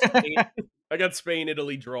got Spain. I got Spain,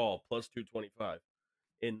 Italy draw plus 225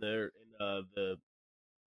 in the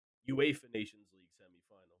UEFA Nations League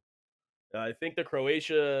semifinal. I think the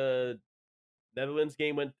Croatia Netherlands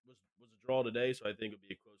game was a draw today, so I think it'll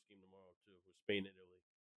be a close game tomorrow too with Spain and Italy.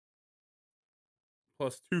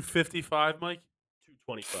 Plus 255, Mike.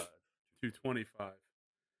 225. 225.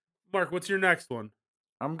 Mark, what's your next one?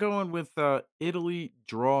 I'm going with Italy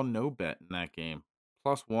draw no bet in that game.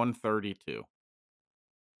 Plus 132.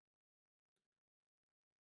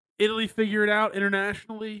 Italy figure it out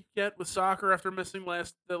internationally yet with soccer after missing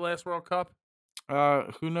the last World Cup?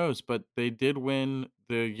 Who knows? But they did win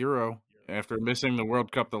the Euro after missing the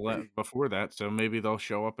World Cup before that, so maybe they'll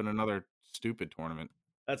show up in another stupid tournament.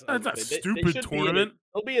 That's not a stupid tournament.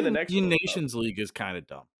 They'll be in the next The World Cup. Nations League is kind of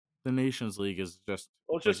dumb. The Nations League is just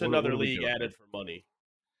Well, it's just like, another what are we league doing added here? for money.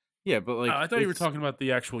 Yeah, but like I thought you were it's- talking about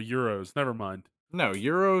the actual Euros. Never mind. No,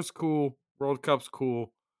 Euro's cool, World Cup's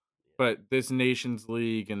cool, but this Nations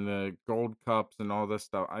League and the Gold Cups and all this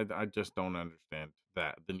stuff, I just don't understand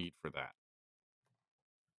the need for that.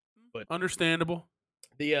 But Understandable.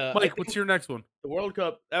 the Mike, what's your next one? the World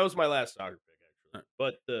Cup? That was my last soccer pick actually.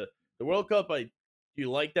 Alright. But the World Cup, do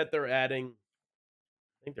you like that they're adding?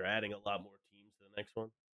 I think they're adding a lot more teams to the next one.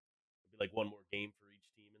 It'll be like one more game for each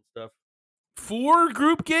team and stuff. 4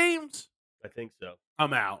 group games? I think so.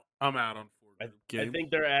 I'm out on 4 I group games. think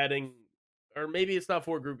they're adding, or maybe it's not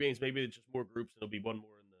 4 group games. Maybe it's just more groups. And it'll be one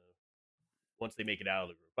more in once they make it out of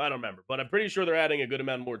the group. I don't remember, but I'm pretty sure they're adding a good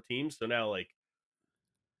amount more teams. So now like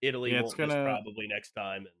Italy Yeah, won't miss probably next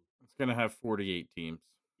time, and it's gonna have 48 teams.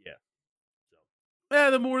 yeah.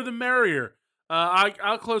 So The more the merrier.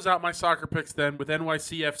 I'll close out my soccer picks then with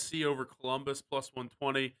NYCFC over Columbus plus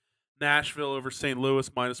 120, Nashville over St. Louis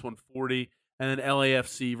minus 140, and then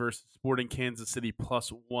LAFC versus Sporting Kansas City plus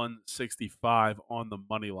 165 on the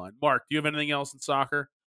money line. Mark, do you have anything else in soccer?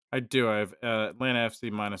 I do. I have Atlanta FC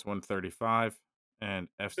minus 135 and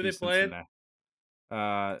Who FC they playing?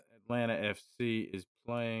 Cincinnati. Atlanta FC is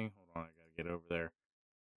playing. Hold on, I gotta get over there.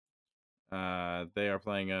 They are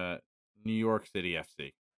playing New York City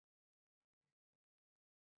FC.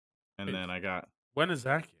 And then I got When is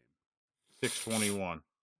that game? 621.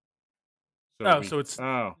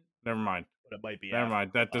 So never mind. but it might be. Never after.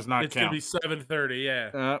 mind. That does not It's gonna count. be 7:30.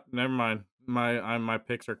 Yeah, Never mind. My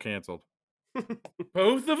picks are canceled.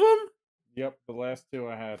 both of them. Yep, the last two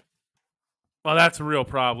I had. Well, that's a real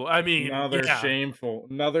problem. I mean, Another yeah, shameful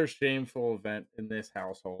event in this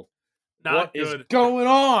household. not What good. is going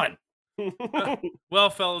on? Well,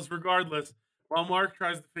 fellas, regardless, while Mark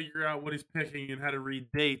tries to figure out what he's picking and how to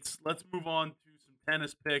read dates, let's move on to some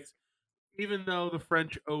tennis picks. Even though the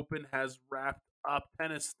French Open has wrapped up,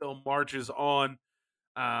 tennis still marches on.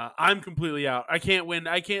 I'm completely out. I can't win.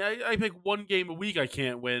 I pick one game a week. I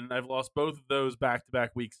can't win. I've lost both of those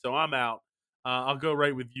back-to-back weeks, so I'm out. I'll go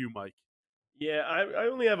right with you, Mike. Yeah, I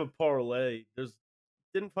only have a parlay.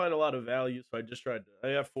 Didn't find a lot of value, so I just tried to.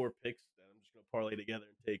 I have 4 picks that I'm just gonna parlay together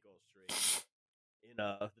and take all straight in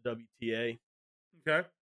the WTA. Okay. I'm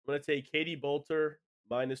gonna take Katie Bolter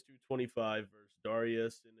minus 225 versus Daria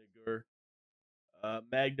Sinigur.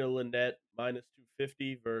 Magna Linette minus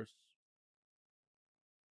 250 versus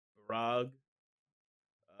Barag.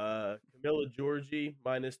 Camilla Giorgi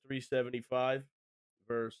minus 375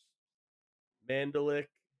 versus Mandalik,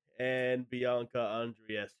 and Bianca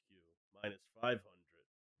Andreescu minus 500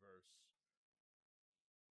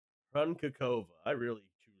 versus Hrunkakova. I really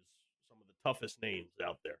choose some of the toughest names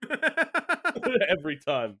out there every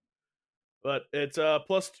time. But it's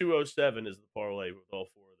plus 207 is the parlay with all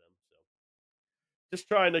 4 of them. So just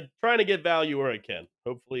trying to get value where I can.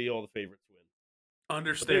 Hopefully all the favorites win.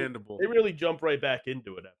 Understandable. They really jump right back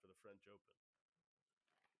into it after the French Open.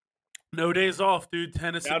 No days off, dude.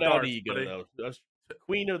 Tennis and Shout out darts, ego buddy. though. That's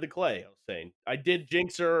Queen of the Clay. I was saying I did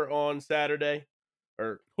jinx her on Saturday.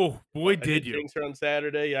 Oh boy, I did you! jinx her on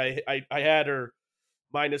Saturday. I had her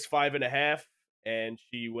minus 5.5, and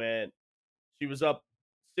she was up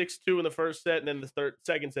 6-2 in the first set, and then the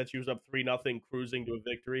second set she was up 3-0, cruising to a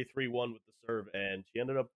victory, 3-1 with the serve, and she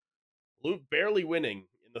ended up barely winning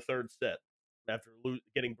in the third set after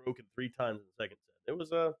getting broken 3 times in the second set. It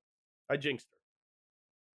was I jinxed her.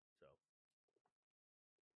 So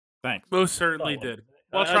Thanks. Most certainly did.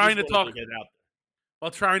 While I trying to just wanted talk, get it out there.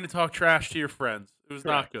 while trying to talk trash to your friends, it was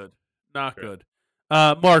not Correct. good. Not Correct.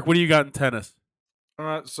 good. Mark, what do you got in tennis?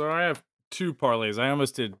 So I have 2 parlays. I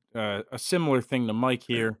almost did a similar thing to Mike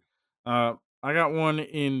here. I got one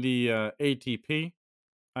in the ATP.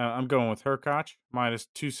 I'm going with Hurkacz minus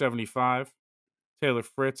 275, Taylor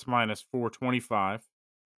Fritz minus 425,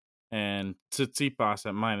 and Tsitsipas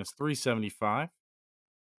at minus 375.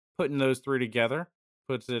 Putting those 3 together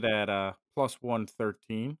puts it at plus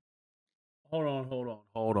 113. Hold on. Hold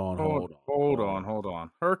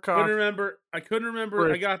on. I Hurkacz. couldn't remember. I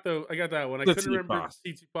Fritz. got that one. I couldn't remember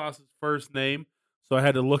Tsitsipas. Tsitsipas' first name, so I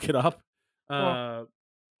had to look it up. Well,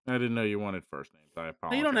 I didn't know you wanted first names. I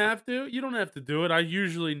apologize. You don't have to. You don't have to do it. I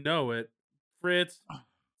usually know it. Fritz,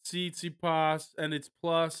 Tsitsipas, and it's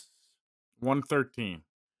plus 113.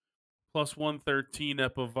 plus 113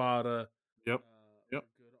 at Bovada. Yep. Good on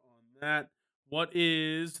that. What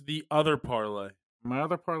is the other parlay? My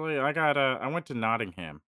other parlay, I went to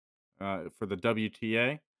Nottingham for the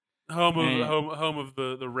WTA. Home of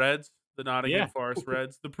the Reds, the Nottingham Forest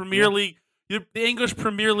Reds, the Premier Yeah. League, the English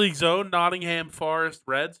Premier League zone, Nottingham Forest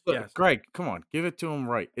Reds. Look, Yes, Greg, come on, give it to him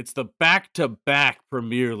right. It's the back-to-back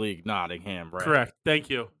Premier League Nottingham Reds. correct. Thank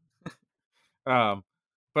you. But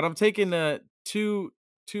I'm taking two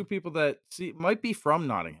people that might be from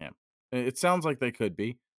Nottingham. It sounds like they could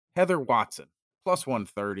be. Heather Watson, plus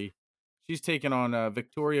 130. She's taking on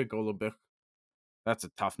Victoria Golubic. That's a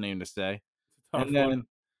tough name to say. Tough And then one.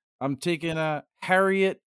 I'm taking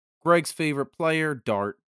Harriet, Greg's favorite player,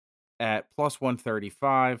 Dart, at plus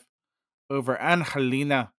 135 over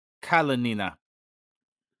Angelina Kalinina,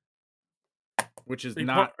 which is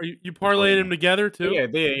not. You parlayed them together too?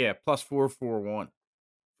 Yeah. Plus 441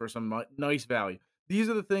 for some nice value. These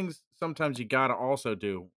are the things sometimes you got to also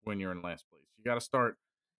do when you're in last place. You got to start.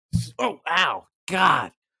 Oh, ow.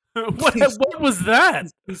 God. What was that?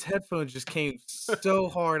 These headphones just came so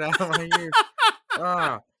hard out of my ears.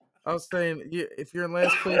 I was saying, if you're in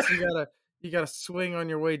last place, you gotta swing on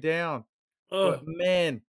your way down. But Ugh.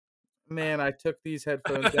 man, I took these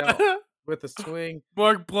headphones out with a swing.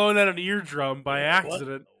 Mark blowing out an eardrum by What in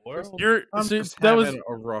accident. the world? I'm So just that was having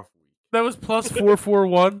a rough week. that was plus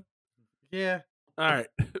 441. Yeah. All right,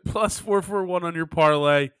 plus 441 on your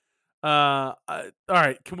parlay. All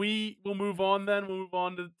right, we'll move on then. We'll move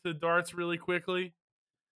on to darts really quickly.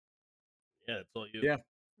 Yeah, it's all you. Yeah.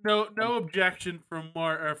 No objection from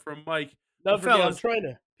Mike. No, But fellas, I'm trying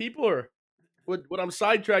to. People are what I'm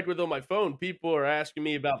sidetracked with on my phone. People are asking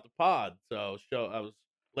me about the pod, so I was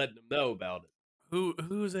letting them know about it.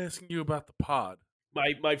 Who's asking you about the pod?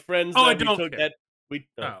 My friends Oh, I that we don't took care. that we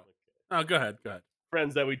Oh, go ahead.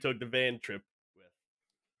 friends that we took the van trip with.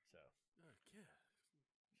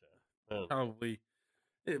 So Probably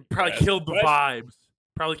it Ask killed the questions. vibes.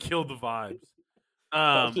 Probably killed the vibes.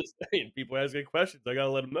 I'm just saying, people asking questions. I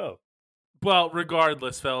gotta let them know. Well,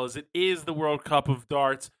 regardless, fellas, it is the World Cup of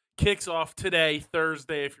Darts. Kicks off today,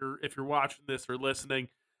 Thursday. If you're watching this or listening,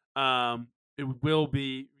 it will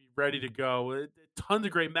be ready to go. Tons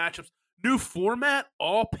of great matchups. New format,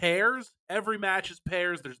 all pairs. Every match is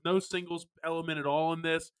pairs. There's no singles element at all in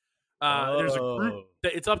this. There's a group.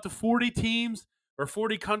 It's up to 40 teams or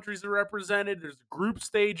 40 countries are represented. There's a group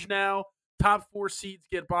stage now. Top 4 seeds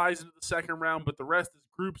get buys into the second round, but the rest is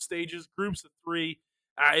group stages, groups of 3.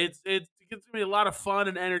 It's going to be a lot of fun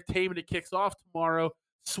and entertainment. It kicks off tomorrow.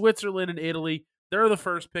 Switzerland and Italy. They're the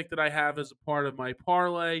first pick that I have as a part of my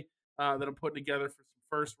parlay that I'm putting together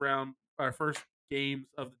for some first games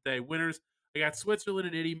of the day winners. I got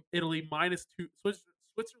Switzerland and Italy -2.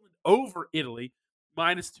 Switzerland over Italy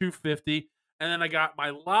 -250, and then I got my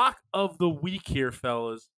lock of the week here,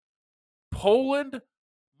 fellas. Poland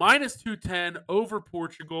 -210 over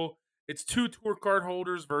Portugal. It's 2 tour card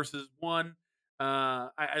holders versus 1.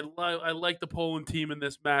 I like the Poland team in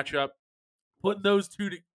this matchup. Putting those two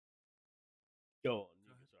Go on.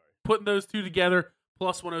 Sorry. Putting those two together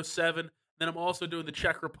plus 107. Then I'm also doing the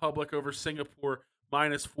Czech Republic over Singapore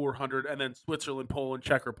 -400, and then Switzerland, Poland,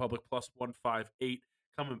 Czech Republic plus 158.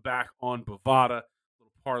 Coming back on Bovada.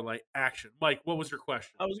 Little parlay action. Mike, what was your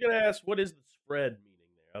question? I was gonna ask, what is the spread meaning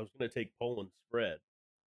there? I was gonna take Poland's spread.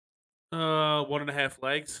 1.5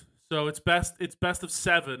 legs. So it's best of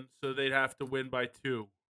 7. So they'd have to win by 2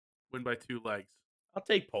 legs. I'll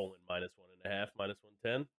take Poland -1.5,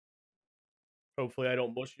 -110. Hopefully, I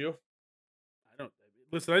don't mush you.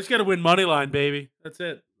 Listen, I just got to win money line, baby. That's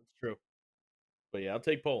it. That's true. But yeah, I'll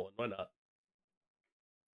take Poland. Why not?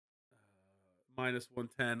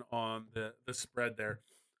 -110 on the spread there.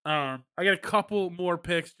 I got a couple more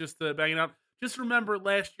picks just to bang it out. Just remember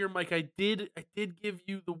last year, Mike, I did give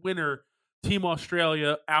you the winner, Team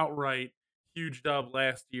Australia, outright. Huge dub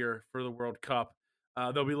last year for the World Cup.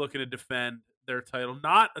 They'll be looking to defend their title.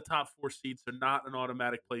 Not a top 4 seed, so not an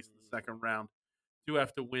automatic place in the second round. Do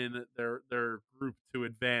have to win their group to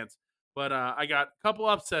advance. But I got a couple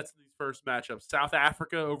upsets in these first matchups. South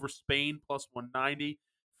Africa over Spain plus 190.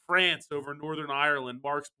 France over Northern Ireland.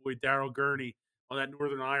 Mark's boy Daryl Gurney on that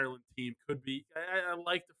Northern Ireland team could be. I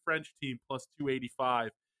like the French team plus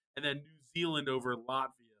 285. And then New Zealand over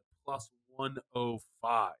Latvia plus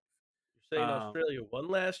 105. You're saying Australia won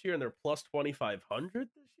last year and they're plus 2,500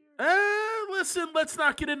 this year? Listen, let's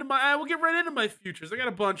not get into my. We'll get right into my futures. I got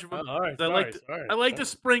a bunch of them. All right, I like to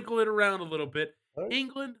sprinkle it around a little bit. Right.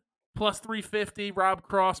 England plus 350. Rob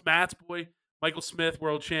Cross, Matt's boy, Michael Smith,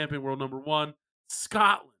 world champion, world number 1.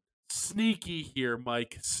 Scotland, sneaky here,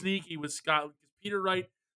 Mike. Sneaky with Scotland because Peter Wright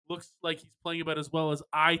looks like he's playing about as well as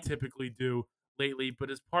I typically do lately. But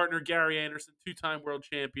his partner Gary Anderson, 2-time world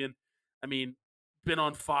champion. I mean, been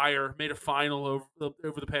on fire. Made a final over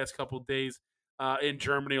the past couple of days. In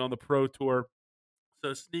Germany on the Pro Tour.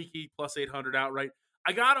 So sneaky plus 800 outright.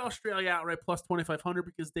 I got Australia outright plus 2,500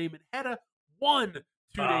 because Damon Hedda won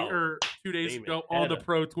 2 days ago on the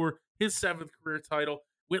Pro Tour. His 7th career title.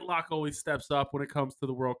 Whitlock always steps up when it comes to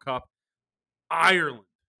the World Cup. Ireland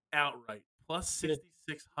outright plus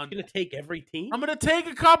 6,600. You're going to take every team? I'm going to take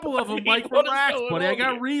a couple of them, Mike. Relax, buddy. I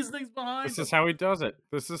got reasonings behind This is how he does it.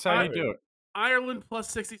 This is how you do it. Ireland plus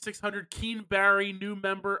 6,600. Keen Barry, new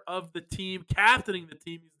member of the team, captaining the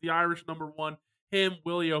team. He's the Irish number 1. Him,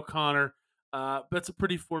 Willie O'Connor. That's a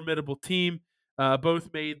pretty formidable team.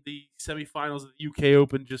 Both made the semifinals of the UK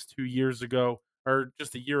Open just 2 years ago, or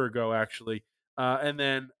just a year ago, actually. And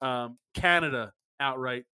then Canada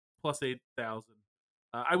outright plus 8,000.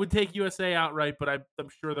 I would take USA outright, but I'm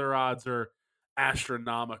sure their odds are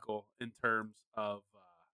astronomical in terms of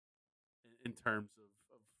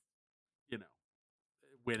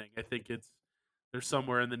winning. I think they're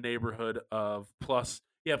somewhere in the neighborhood of plus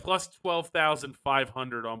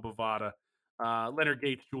 12,500 on Bovada. Leonard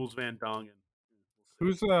Gates, Jules Van Dongen.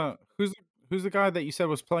 We'll see. Who's the guy that you said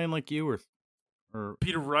was playing like you or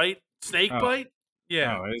Peter Wright, snake oh bite?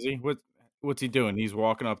 Yeah. oh is he? What's he doing? He's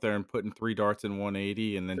walking up there and putting 3 darts in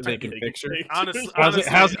 180 and then taking pictures. Honestly,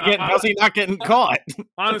 How's he not getting caught?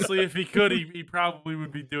 Honestly, if he could, he probably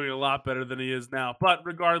would be doing a lot better than he is now. But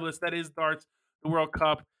regardless, that is darts, the World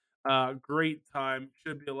Cup. Great time.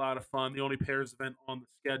 Should be a lot of fun. The only pairs event on the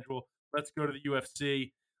schedule. Let's go to the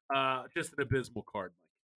UFC. Just an abysmal card, Mike.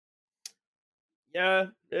 Yeah,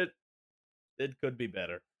 it could be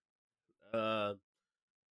better.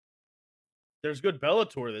 There's good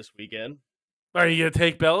Bellator this weekend. Are you gonna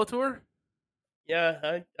take Bellator?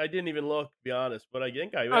 Yeah, I didn't even look, to be honest, but I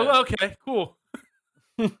think I am. Oh, okay, cool.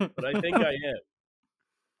 But I think I am.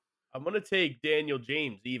 I'm gonna take Daniel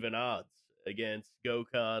James even odds against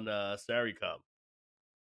Gokhan Sarikam.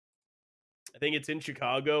 I think it's in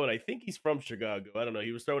Chicago, and I think he's from Chicago. I don't know.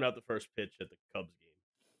 He was throwing out the first pitch at the Cubs game.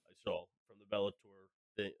 I saw from the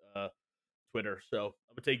Bellator Twitter. So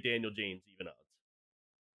I'm gonna take Daniel James even odds.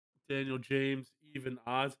 Daniel James even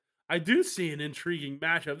odds. I do see an intriguing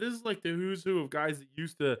matchup. This is like the who's who of guys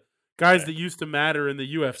that used to matter in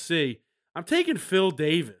the UFC. I'm taking Phil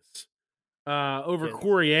Davis over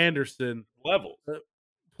Corey Anderson. Levels.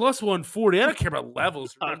 Plus 140. I don't care about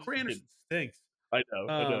levels. Corey Anderson stinks. I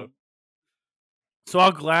know. So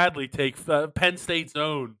I'll gladly take Penn State's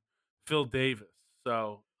own Phil Davis.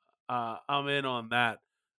 So I'm in on that.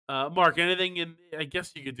 Mark, anything in? I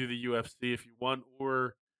guess you could do the UFC if you want,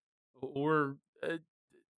 or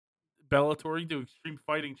Bellator. You do Extreme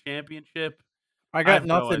Fighting Championship. I got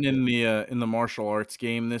nothing in the martial arts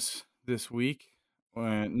game this week.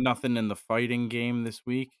 Nothing in the fighting game this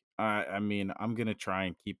week. I mean, I'm gonna try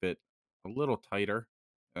and keep it a little tighter,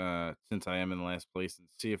 since I am in last place, and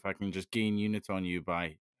see if I can just gain units on you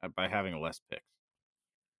by having less picks.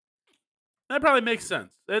 That probably makes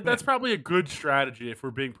sense. That's probably a good strategy if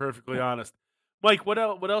we're being perfectly honest. Mike, what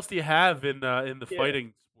else do you have in the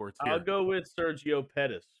fighting sports here? I'll go with Sergio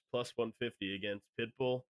Pettis plus 150 against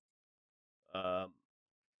Pitbull.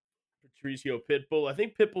 Patricio Pitbull. I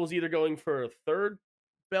think Pitbull's either going for a third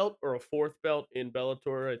belt or a fourth belt in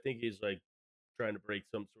Bellator. I think he's like trying to break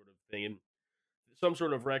some sort of thing, in some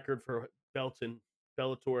sort of record for belts in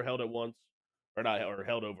Bellator held at once, or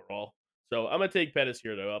held overall. So I'm gonna take Pettis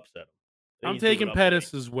here to upset him. I'm taking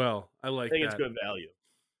Pettis as well. I like that. I think it's good value.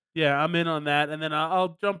 Yeah, I'm in on that, and then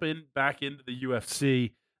I'll jump back into the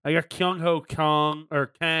UFC. I got Kyung Ho Kang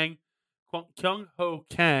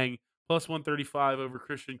plus 135 over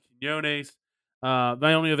Christian Quinones.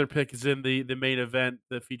 My only other pick is in the main event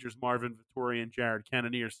that features Marvin Vettori and Jared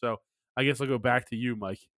Cannonier. So I guess I'll go back to you,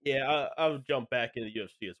 Mike. Yeah, I'll jump back into the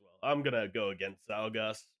UFC as well. I'm gonna go against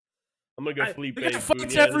Zalgas. I'm gonna go Felipe. He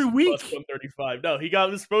fights every week. Plus 135. No, he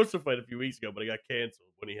was supposed to fight a few weeks ago, but he got canceled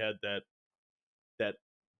when he had that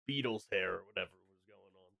Beatles hair or whatever was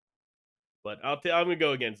going on. But I'm gonna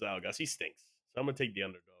go against Zalgas. He stinks. So I'm gonna take the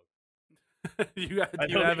underdog.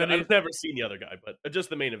 I've never seen the other guy, but just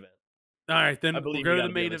the main event. All right, then I believe we'll go to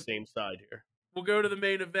the main the same side here. We'll go to the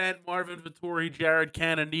main event. Marvin Vettori, Jared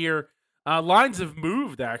Cannonier. Lines have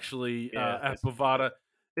moved actually at Bovada.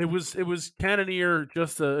 It was Cannonier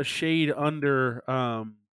just a shade under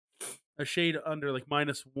like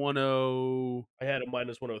minus 10. I had a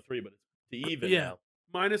minus 103, but it's the even now.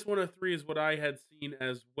 Minus 103 is what I had seen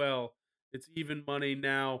as well. It's even money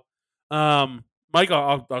now. Mike,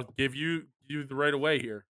 I'll give you the right away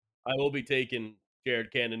here. I will be taking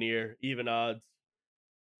Jared Cannonier, even odds.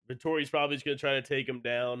 Vettori's probably going to try to take him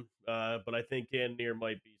down, but I think Cannonier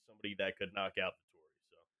might be somebody that could knock out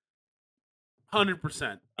Vettori.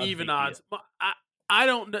 100%. Even odds. I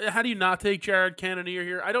don't know. How do you not take Jared Cannonier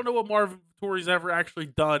here? I don't know what Marvin Vettori's ever actually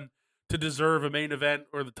done to deserve a main event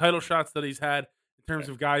or the title shots that he's had in terms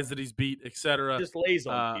of guys that he's beat, etc. Just lays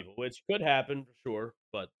on people, which could happen for sure,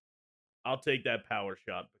 but I'll take that power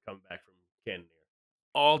shot to come back from Cannonier.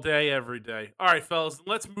 All day, every day. All right, fellas,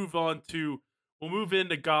 let's move on we'll move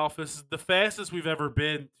into golf. This is the fastest we've ever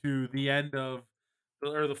been to the end of,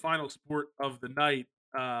 or the final sport of the night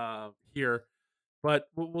here. But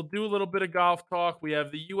we'll do a little bit of golf talk. We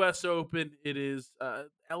have the U.S. Open. It is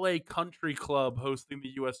L.A. Country Club hosting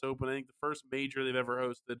the U.S. Open. I think the first major they've ever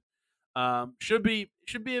hosted. Should be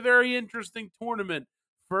a very interesting tournament.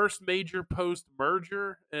 First major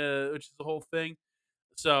post-merger, which is the whole thing.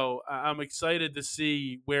 So I'm excited to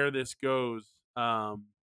see where this goes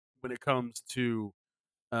when it comes to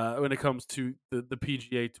the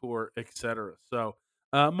PGA Tour, etc. So,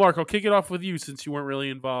 Mark, I'll kick it off with you since you weren't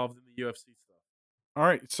really involved in the UFC stuff. All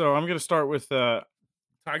right, so I'm gonna start with Tiger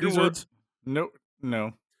these are Woods. no,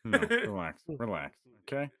 relax, relax.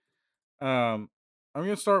 Okay. I'm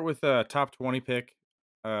gonna start with a top 20 pick.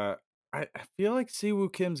 I feel like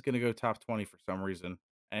Siwoo Kim's gonna go top 20 for some reason,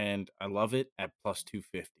 and I love it at plus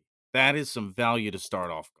 250. That is some value to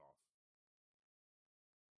start off golf.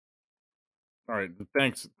 All right,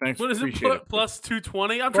 thanks, What is it? appreciate it. Plus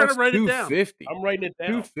 220? I'm trying to Plus write it down. 250. I'm writing it down.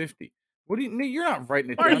 250. What do you? You're not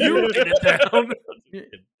writing it Why are down. you writing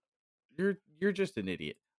it down? You're just an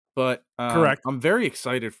idiot. But Correct. I'm very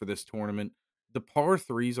excited for this tournament. The par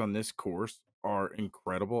threes on this course are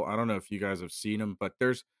incredible. I don't know if you guys have seen them, but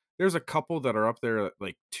there's a couple that are up there at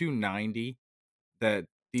like 290 that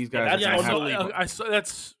these guys that's are Yeah, gonna have. unbelievable. I saw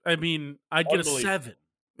that's. I mean, I'd get a 7.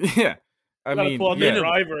 Yeah, I You gotta mean, pull out yeah. the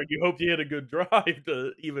driver, and you hope you hit a good drive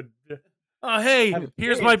to even. Oh, hey, Have a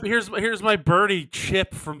here's my birdie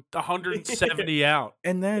chip from 170 out.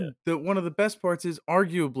 And then one of the best parts is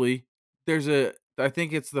arguably there's I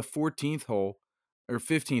think it's the 14th hole or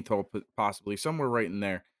 15th hole possibly somewhere right in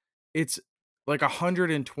there. It's like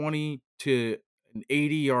 120 to an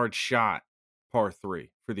 80-yard shot par 3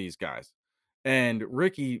 for these guys. And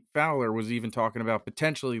Ricky Fowler was even talking about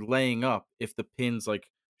potentially laying up if the pin's like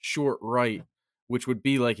short right, which would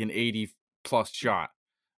be like an 80 plus shot,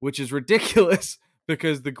 which is ridiculous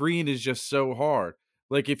because the green is just so hard.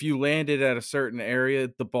 Like if you landed at a certain area,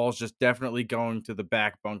 the ball's just definitely going to the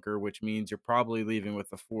back bunker, which means you're probably leaving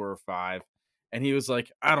with a 4 or 5. And he was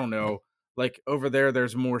like, I don't know, like over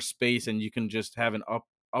there's more space and you can just have an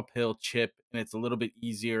uphill chip and it's a little bit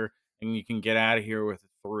easier and you can get out of here with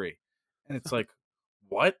a 3. And it's like,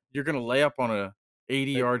 what? You're gonna lay up on a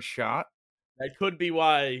 80-yard shot? That could be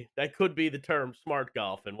why. That could be the term smart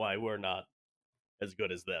golf, and why we're not as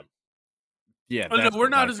good as them. Yeah, Oh, no, that's we're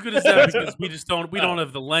what not my- as good as them because we just don't. We don't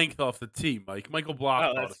have the length off the tee, Mike. Michael Block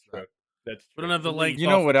Oh, taught that's us true. that. That's We true. don't have the length. You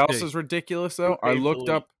know off what the else tee. is ridiculous though? I Dave looked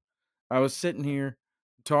Lee. up. I was sitting here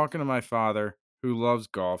talking to my father, who loves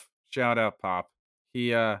golf. Shout out, Pop.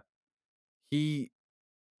 He and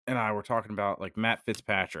I were talking about like Matt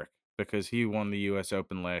Fitzpatrick because he won the U.S.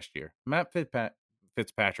 Open last year. Matt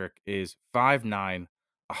Fitzpatrick is 5'9",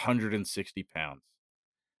 160 pounds,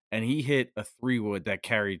 and he hit a 3-wood that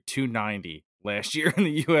carried 290 last year in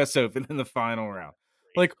the U.S. Open in the final round.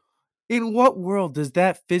 Like, in what world does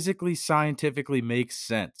that physically, scientifically make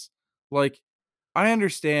sense? Like, I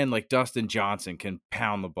understand like Dustin Johnson can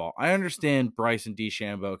pound the ball. I understand Bryson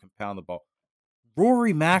DeChambeau can pound the ball.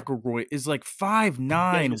 Rory McIlroy is like 5'9",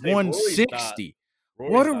 I was gonna say, 160.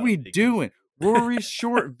 Rory's What are not we a big doing? Rory's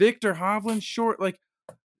short. Victor Hovland's short. Like,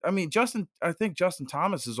 I mean, I think Justin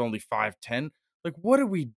Thomas is only 5'10". Like, what are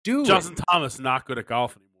we doing? Justin Thomas not good at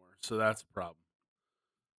golf anymore, so that's a problem.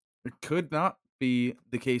 It could not be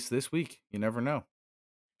the case this week. You never know.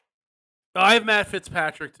 I have Matt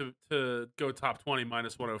Fitzpatrick to go top 20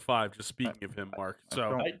 minus 105. Just speaking of him, Mark.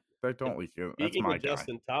 So Don't leak it. That's Speaking my of guy.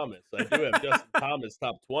 Justin Thomas, I do have Justin Thomas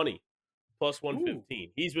top 20 plus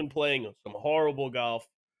 115. He's been playing some horrible golf,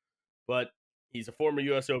 but he's a former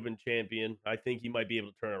U.S. Open champion. I think he might be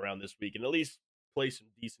able to turn around this week and at least play some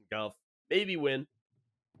decent golf. Maybe win,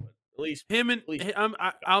 but at least him and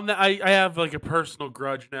I have like a personal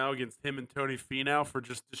grudge now against him and Tony Finau for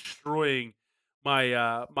just destroying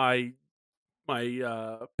my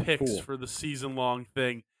picks Cool. for the season long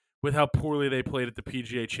thing with how poorly they played at the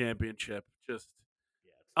PGA Championship. Just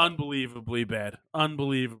unbelievably bad.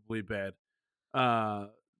 Unbelievably bad.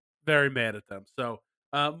 Very mad at them. So,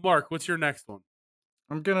 Mark, what's your next one?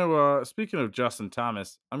 I'm gonna speaking of Justin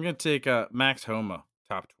Thomas, I'm gonna take Max Homa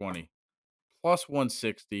top 20 plus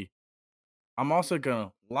 160. I'm also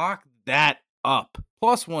gonna lock that up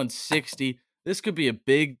plus 160. This could be a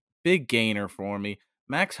big gainer for me.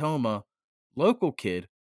 Max Homa, local kid,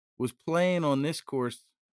 was playing on this course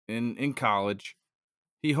in college.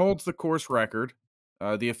 He holds the course record,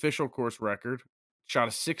 the official course record. Shot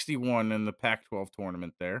a 61 in the Pac-12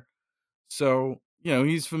 tournament there. So,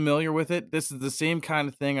 he's familiar with it. This is the same kind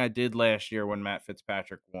of thing I did last year when Matt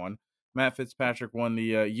Fitzpatrick won. Matt Fitzpatrick won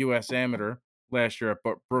the U.S. Amateur last year at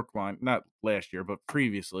Brookline. Not last year, but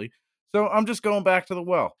previously. So I'm just going back to the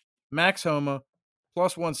well. Max Homa,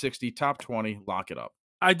 plus 160, top 20, lock it up.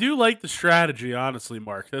 I do like the strategy, honestly,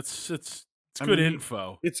 Mark. It's good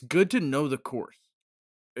info. It's good to know the course.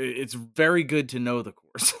 It's very good to know the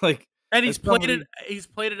course. Like, and he's played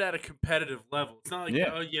it at a competitive level. It's not like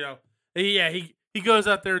he goes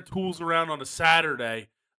out there and tools around on a Saturday.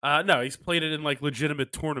 No, he's played it in like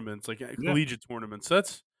legitimate tournaments, like collegiate tournaments. So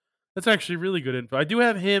that's actually really good info. I do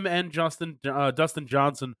have him and Dustin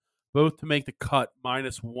Johnson both to make the cut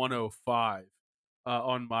minus 105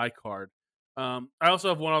 on my card. I also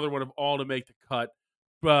have one other one of all to make the cut.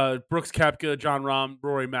 Brooks Koepka, John Rahm,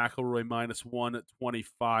 Rory McIlroy minus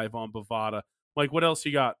 125 on Bovada. Mike, what else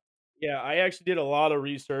you got? Yeah, I actually did a lot of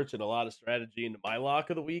research and a lot of strategy into my lock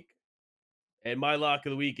of the week. And my lock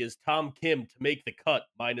of the week is Tom Kim to make the cut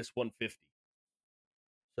minus 150.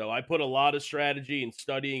 So I put a lot of strategy and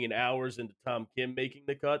studying and hours into Tom Kim making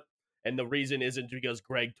the cut. And the reason isn't because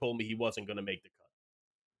Greg told me he wasn't going to make the cut.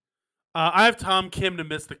 I have Tom Kim to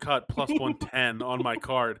miss the cut plus 110 on my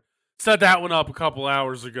card. Set that one up a couple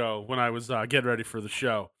hours ago when I was getting ready for the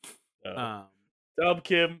show. Tom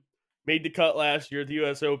Kim made the cut last year at the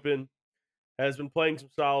U.S. Open. Has been playing some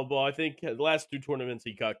solid ball. I think the last 2 tournaments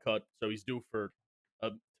he got cut, so he's due for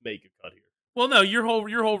to make a cut here. Well, no, your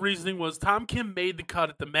whole reasoning was Tom Kim made the cut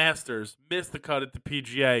at the Masters, missed the cut at the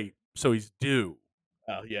PGA, so he's due.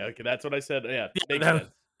 Oh yeah, okay, that's what I said. Yeah, makes that,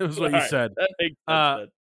 sense. That was what you said. That makes sense. Then.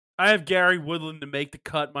 I have Gary Woodland to make the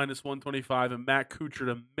cut minus 125 and Matt Kuchar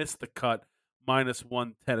to miss the cut minus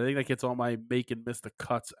 110. I think that gets all my make and miss the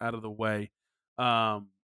cuts out of the way. I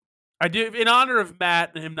do, in honor of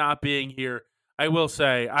Matt and him not being here, I will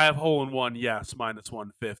say I have hole in one, yes, minus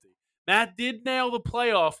 150. Matt did nail the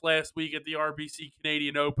playoff last week at the RBC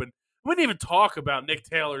Canadian Open. We didn't even talk about Nick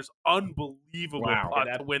Taylor's unbelievable putt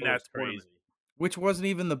to win that tournament. Which wasn't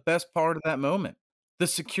even the best part of that moment. The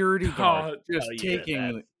security guard just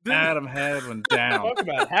taking Adam Hadwin down. Talk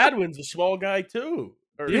about Hadwin's a small guy too,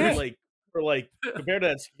 or compared to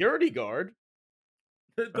that security guard.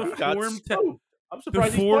 I'm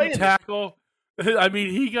surprised he's playing tackle. I mean,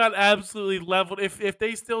 he got absolutely leveled. If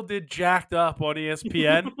they still did Jacked Up on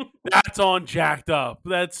ESPN, that's on Jacked Up.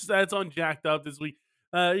 That's on Jacked Up this week.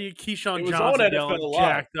 Keyshawn Johnson on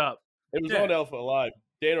Jacked Up. It was on Alpha Live.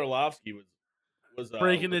 Dan Orlovsky was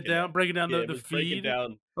breaking down the feed.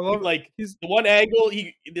 Down. The one angle.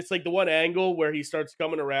 It's like the one angle where he starts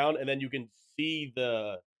coming around, and then you can see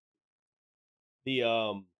the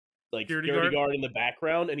security guard in the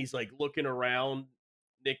background, and he's like looking around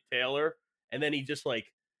Nick Taylor, and then he just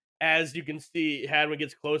as you can see, Hadwin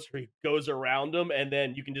gets closer, he goes around him, and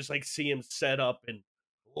then you can just see him set up and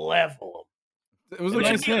level him. It was a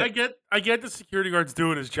nice hit. I get the security guard's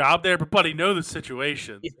doing his job there, but buddy, know the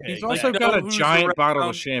situation. Yeah, he's also got a giant bottle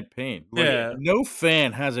of champagne. No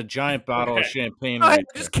fan has a giant bottle of champagne. I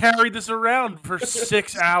just carried this around for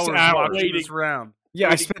 6 hours watching this round. Yeah,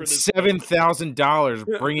 I spent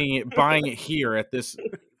 $7,000 buying it here at this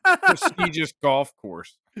prestigious golf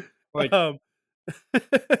course. Mark,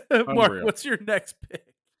 what's your next pick?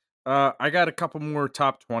 I got a couple more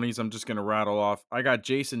top 20s. I'm just gonna rattle off. I got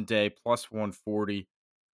Jason Day plus 140.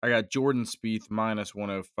 I got Jordan Spieth minus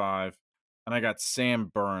 105, and I got Sam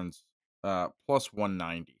Burns plus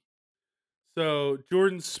 190. So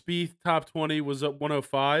Jordan Spieth top 20 was at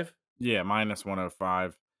 105. Yeah, minus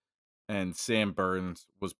 105, and Sam Burns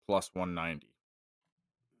was plus 190.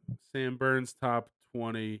 Sam Burns top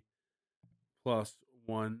 20 plus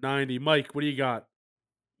 190. Mike, what do you got?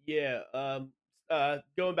 Yeah,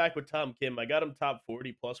 going back with Tom Kim, I got him top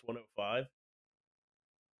 40 plus 105.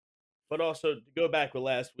 But also, to go back with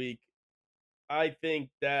last week, I think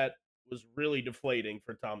that was really deflating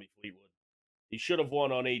for Tommy Fleetwood. He should have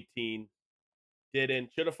won on 18.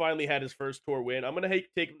 Didn't. Should have finally had his first tour win. I'm going to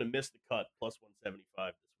take him to miss the cut plus 175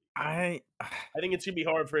 this week. I think it's going to be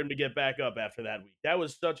hard for him to get back up after that week. That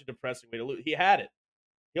was such a depressing way to lose. He had it.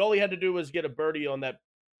 All he had to do was get a birdie on that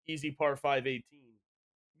easy par 5 18.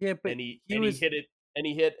 Yeah, but he hit it, and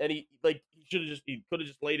he could have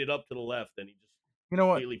just laid it up to the left, and he just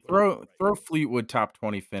throw Fleetwood top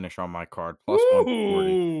 20 finish on my card plus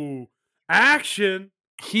 140. Action.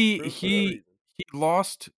 He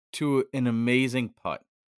lost to an amazing putt.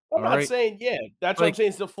 I'm not saying that's what I'm saying.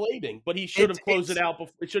 It's deflating, but he should have closed it out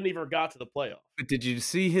before. It shouldn't even got to the playoff. But did you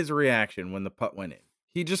see his reaction when the putt went in?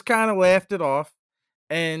 He just kind of laughed it off,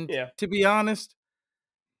 and to be honest,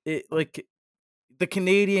 the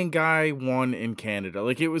Canadian guy won in Canada.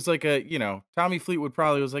 It was Tommy Fleetwood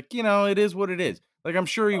probably was it is what it is. I'm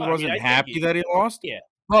sure he wasn't happy that he lost. Yeah.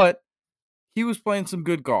 But he was playing some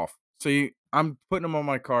good golf. So I'm putting him on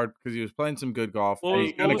my card because he was playing some good golf.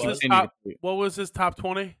 What was his top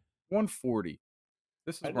 20? 140.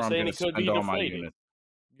 This is where I'm going to spend all my units.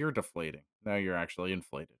 You're deflating. No, you're actually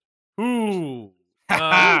inflated. Ooh.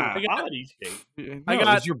 I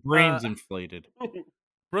got your brain's inflated.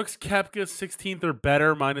 Brooks Koepka 16th or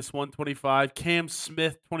better minus 125. Cam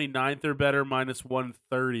Smith 29th or better minus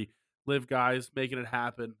 130. Live guys making it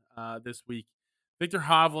happen this week. Victor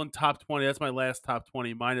Hovland top 20. That's my last top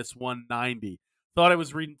 20 minus 190. Thought I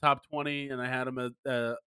was reading top 20 and I had him at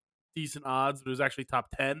decent odds, but it was actually top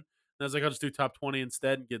 10. And I was like, I'll just do top 20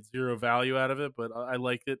 instead and get zero value out of it. But I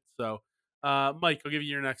liked it. So, Mike, I'll give you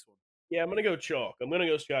your next one. Yeah, I'm gonna go chalk. I'm gonna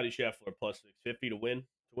go Scotty Scheffler plus 650 to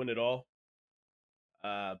win it all.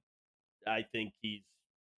 I think he's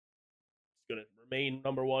gonna remain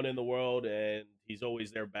number one in the world, and he's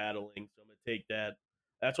always there battling. So I'm gonna take that.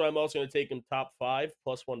 That's why I'm also gonna take him top 5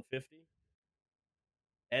 plus 150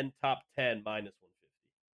 and top 10 minus 150.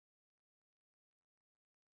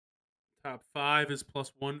 Top 5 is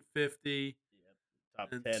plus 150. Yeah,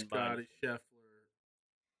 top And 10 Scotty minus. Scheffler.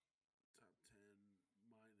 Top 10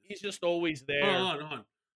 minus. He's just always there. Hold on.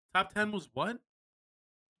 Top 10 was what?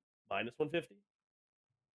 Minus 150.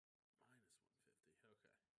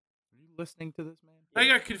 Are you listening to this, man? I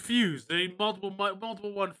got confused. They multiple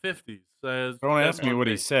 150s. Don't ask me what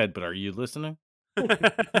he said, but are you listening?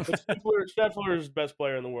 Scheffler's best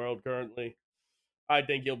player in the world currently. I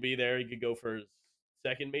think he'll be there. He could go for his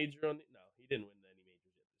second major no, he didn't win any majors yet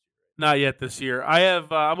this year. Right? Not yet this year. I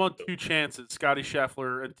have. I'm on 2 chances: Scotty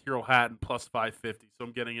Scheffler and Tyrrell Hatton plus 550. So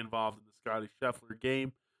I'm getting involved in the Scotty Scheffler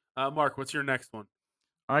game. Mark, what's your next one?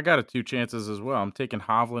 I got 2 chances as well. I'm taking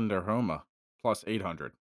Hovland or Homa plus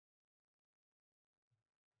 800.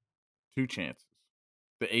 2 chances.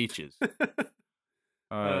 The H's.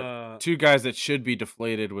 2 guys that should be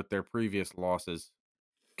deflated with their previous losses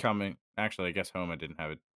coming. Actually, I guess Homa didn't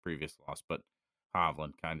have a previous loss, but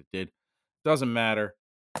Hovland kind of did. Doesn't matter.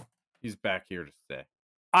 He's back here to stay.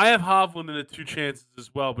 I have Hovland in the 2 chances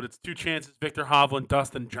as well, but it's 2 chances. Victor Hovland,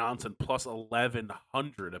 Dustin Johnson plus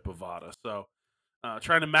 1100 at Bovada. So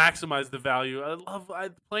trying to maximize the value. I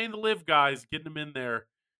playing the live guys, getting them in there.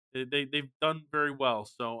 They've done very well,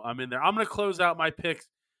 so I'm in there. I'm going to close out my picks.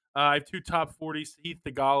 I have 2 top 40s: Heath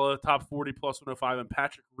Thegala, top 40 plus 105, and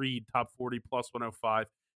Patrick Reed, top 40 plus 105.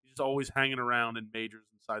 He's always hanging around in majors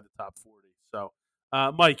inside the top 40. So,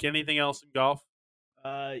 Mike, anything else in golf?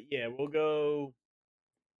 Yeah, we'll go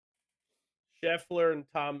Scheffler and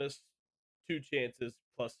Thomas, 2 chances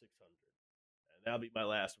plus 600, and that'll be my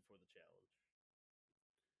last before the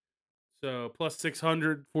challenge. So plus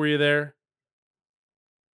 600 for you there.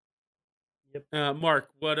 Yep. Mark,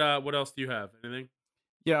 what else do you have? Anything?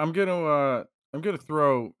 Yeah, I'm gonna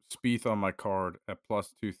throw Spieth on my card at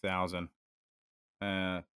plus 2,000,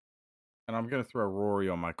 and I'm gonna throw Rory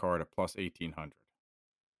on my card at plus 1,800.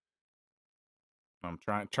 I'm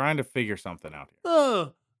trying to figure something out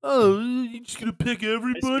here. You just gonna pick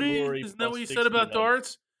everybody? Isn't that what you said about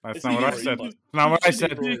darts? That's not what I said. That's not what I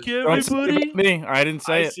said. Pick Don't say everybody. about me. I didn't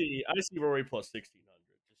say it. I see Rory plus 1,600.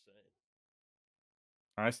 Just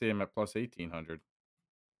saying. I see him at plus 1,800. You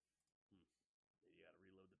got to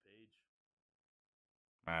reload the page.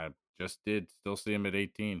 I just did. Still see him at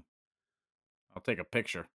 18. I'll take a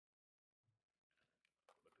picture.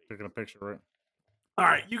 Taking a picture, right? All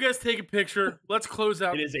right, you guys take a picture. Let's close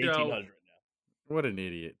out It is the show. 1,800 now. What an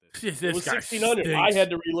idiot. This It was guy 1,600. I stinks. had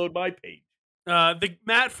to reload my page.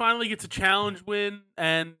 Matt finally gets a challenge win,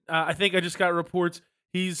 and I think I just got reports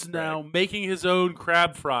he's now making his own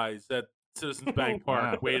crab fries at Citizens Bank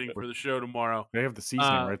Park, Wow. waiting for the show tomorrow. They have the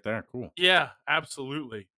seasoning right there. Cool. Yeah,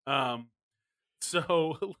 absolutely.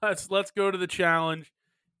 So let's go to the challenge.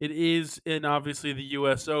 It is in obviously the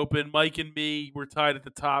U.S. Open. Mike and me, we're tied at the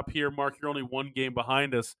top here. Mark, you're only 1 game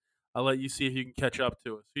behind us. I'll let you see if you can catch up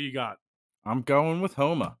to us. Who you got? I'm going with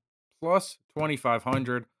Homa. Plus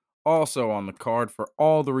 2,500. Also on the card for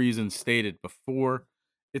all the reasons stated before.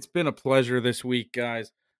 It's been a pleasure this week,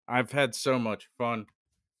 guys. I've had so much fun.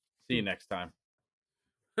 See you next time.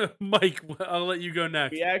 Mike, I'll let you go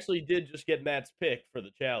next. We actually did just get Matt's pick for the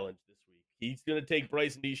challenge this week. He's going to take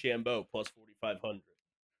Bryson DeChambeau plus 4,500.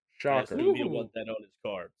 Shocker. I assume he'll want that on his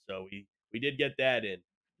card. So we did get that in.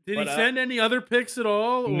 Did But, he send any other picks at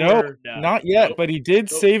all? Nope, No. not yet. Nope. But he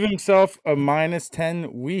did Nope. save himself a minus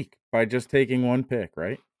 10 week by just taking 1 pick,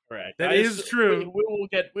 right? Correct. That is true.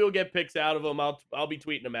 We'll get picks out of them. I'll be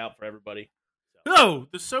tweeting them out for everybody. So. No,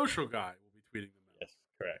 the social guy will be tweeting them out. Yes,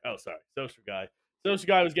 correct. Oh, sorry, social guy. Social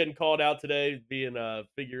guy was getting called out today, being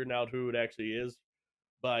figuring out who it actually is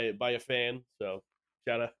by a fan. So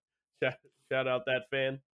shout out that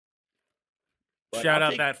fan. But Shout I'll out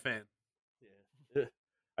take- that fan. Yeah.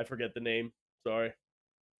 I forget the name. Sorry.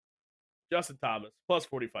 Justin Thomas plus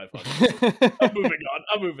 4,500. I'm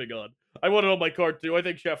moving on. I want it on my card too. I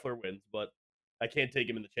think Scheffler wins, but I can't take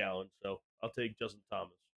him in the challenge, so I'll take Justin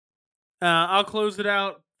Thomas. I'll close it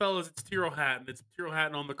out, fellas. It's Tyrrell Hatton. It's Tyrrell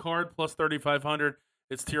Hatton on the card plus 3,500.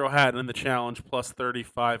 It's Tyrrell Hatton in the challenge plus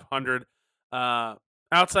 3,500.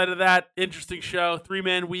 Outside of that, interesting show.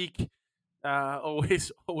 3-man week.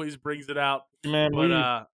 Always brings it out. Man,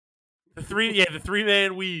 But the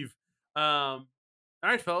 3-man weave. All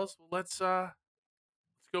right, fellas. Well, let's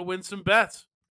go win some bets.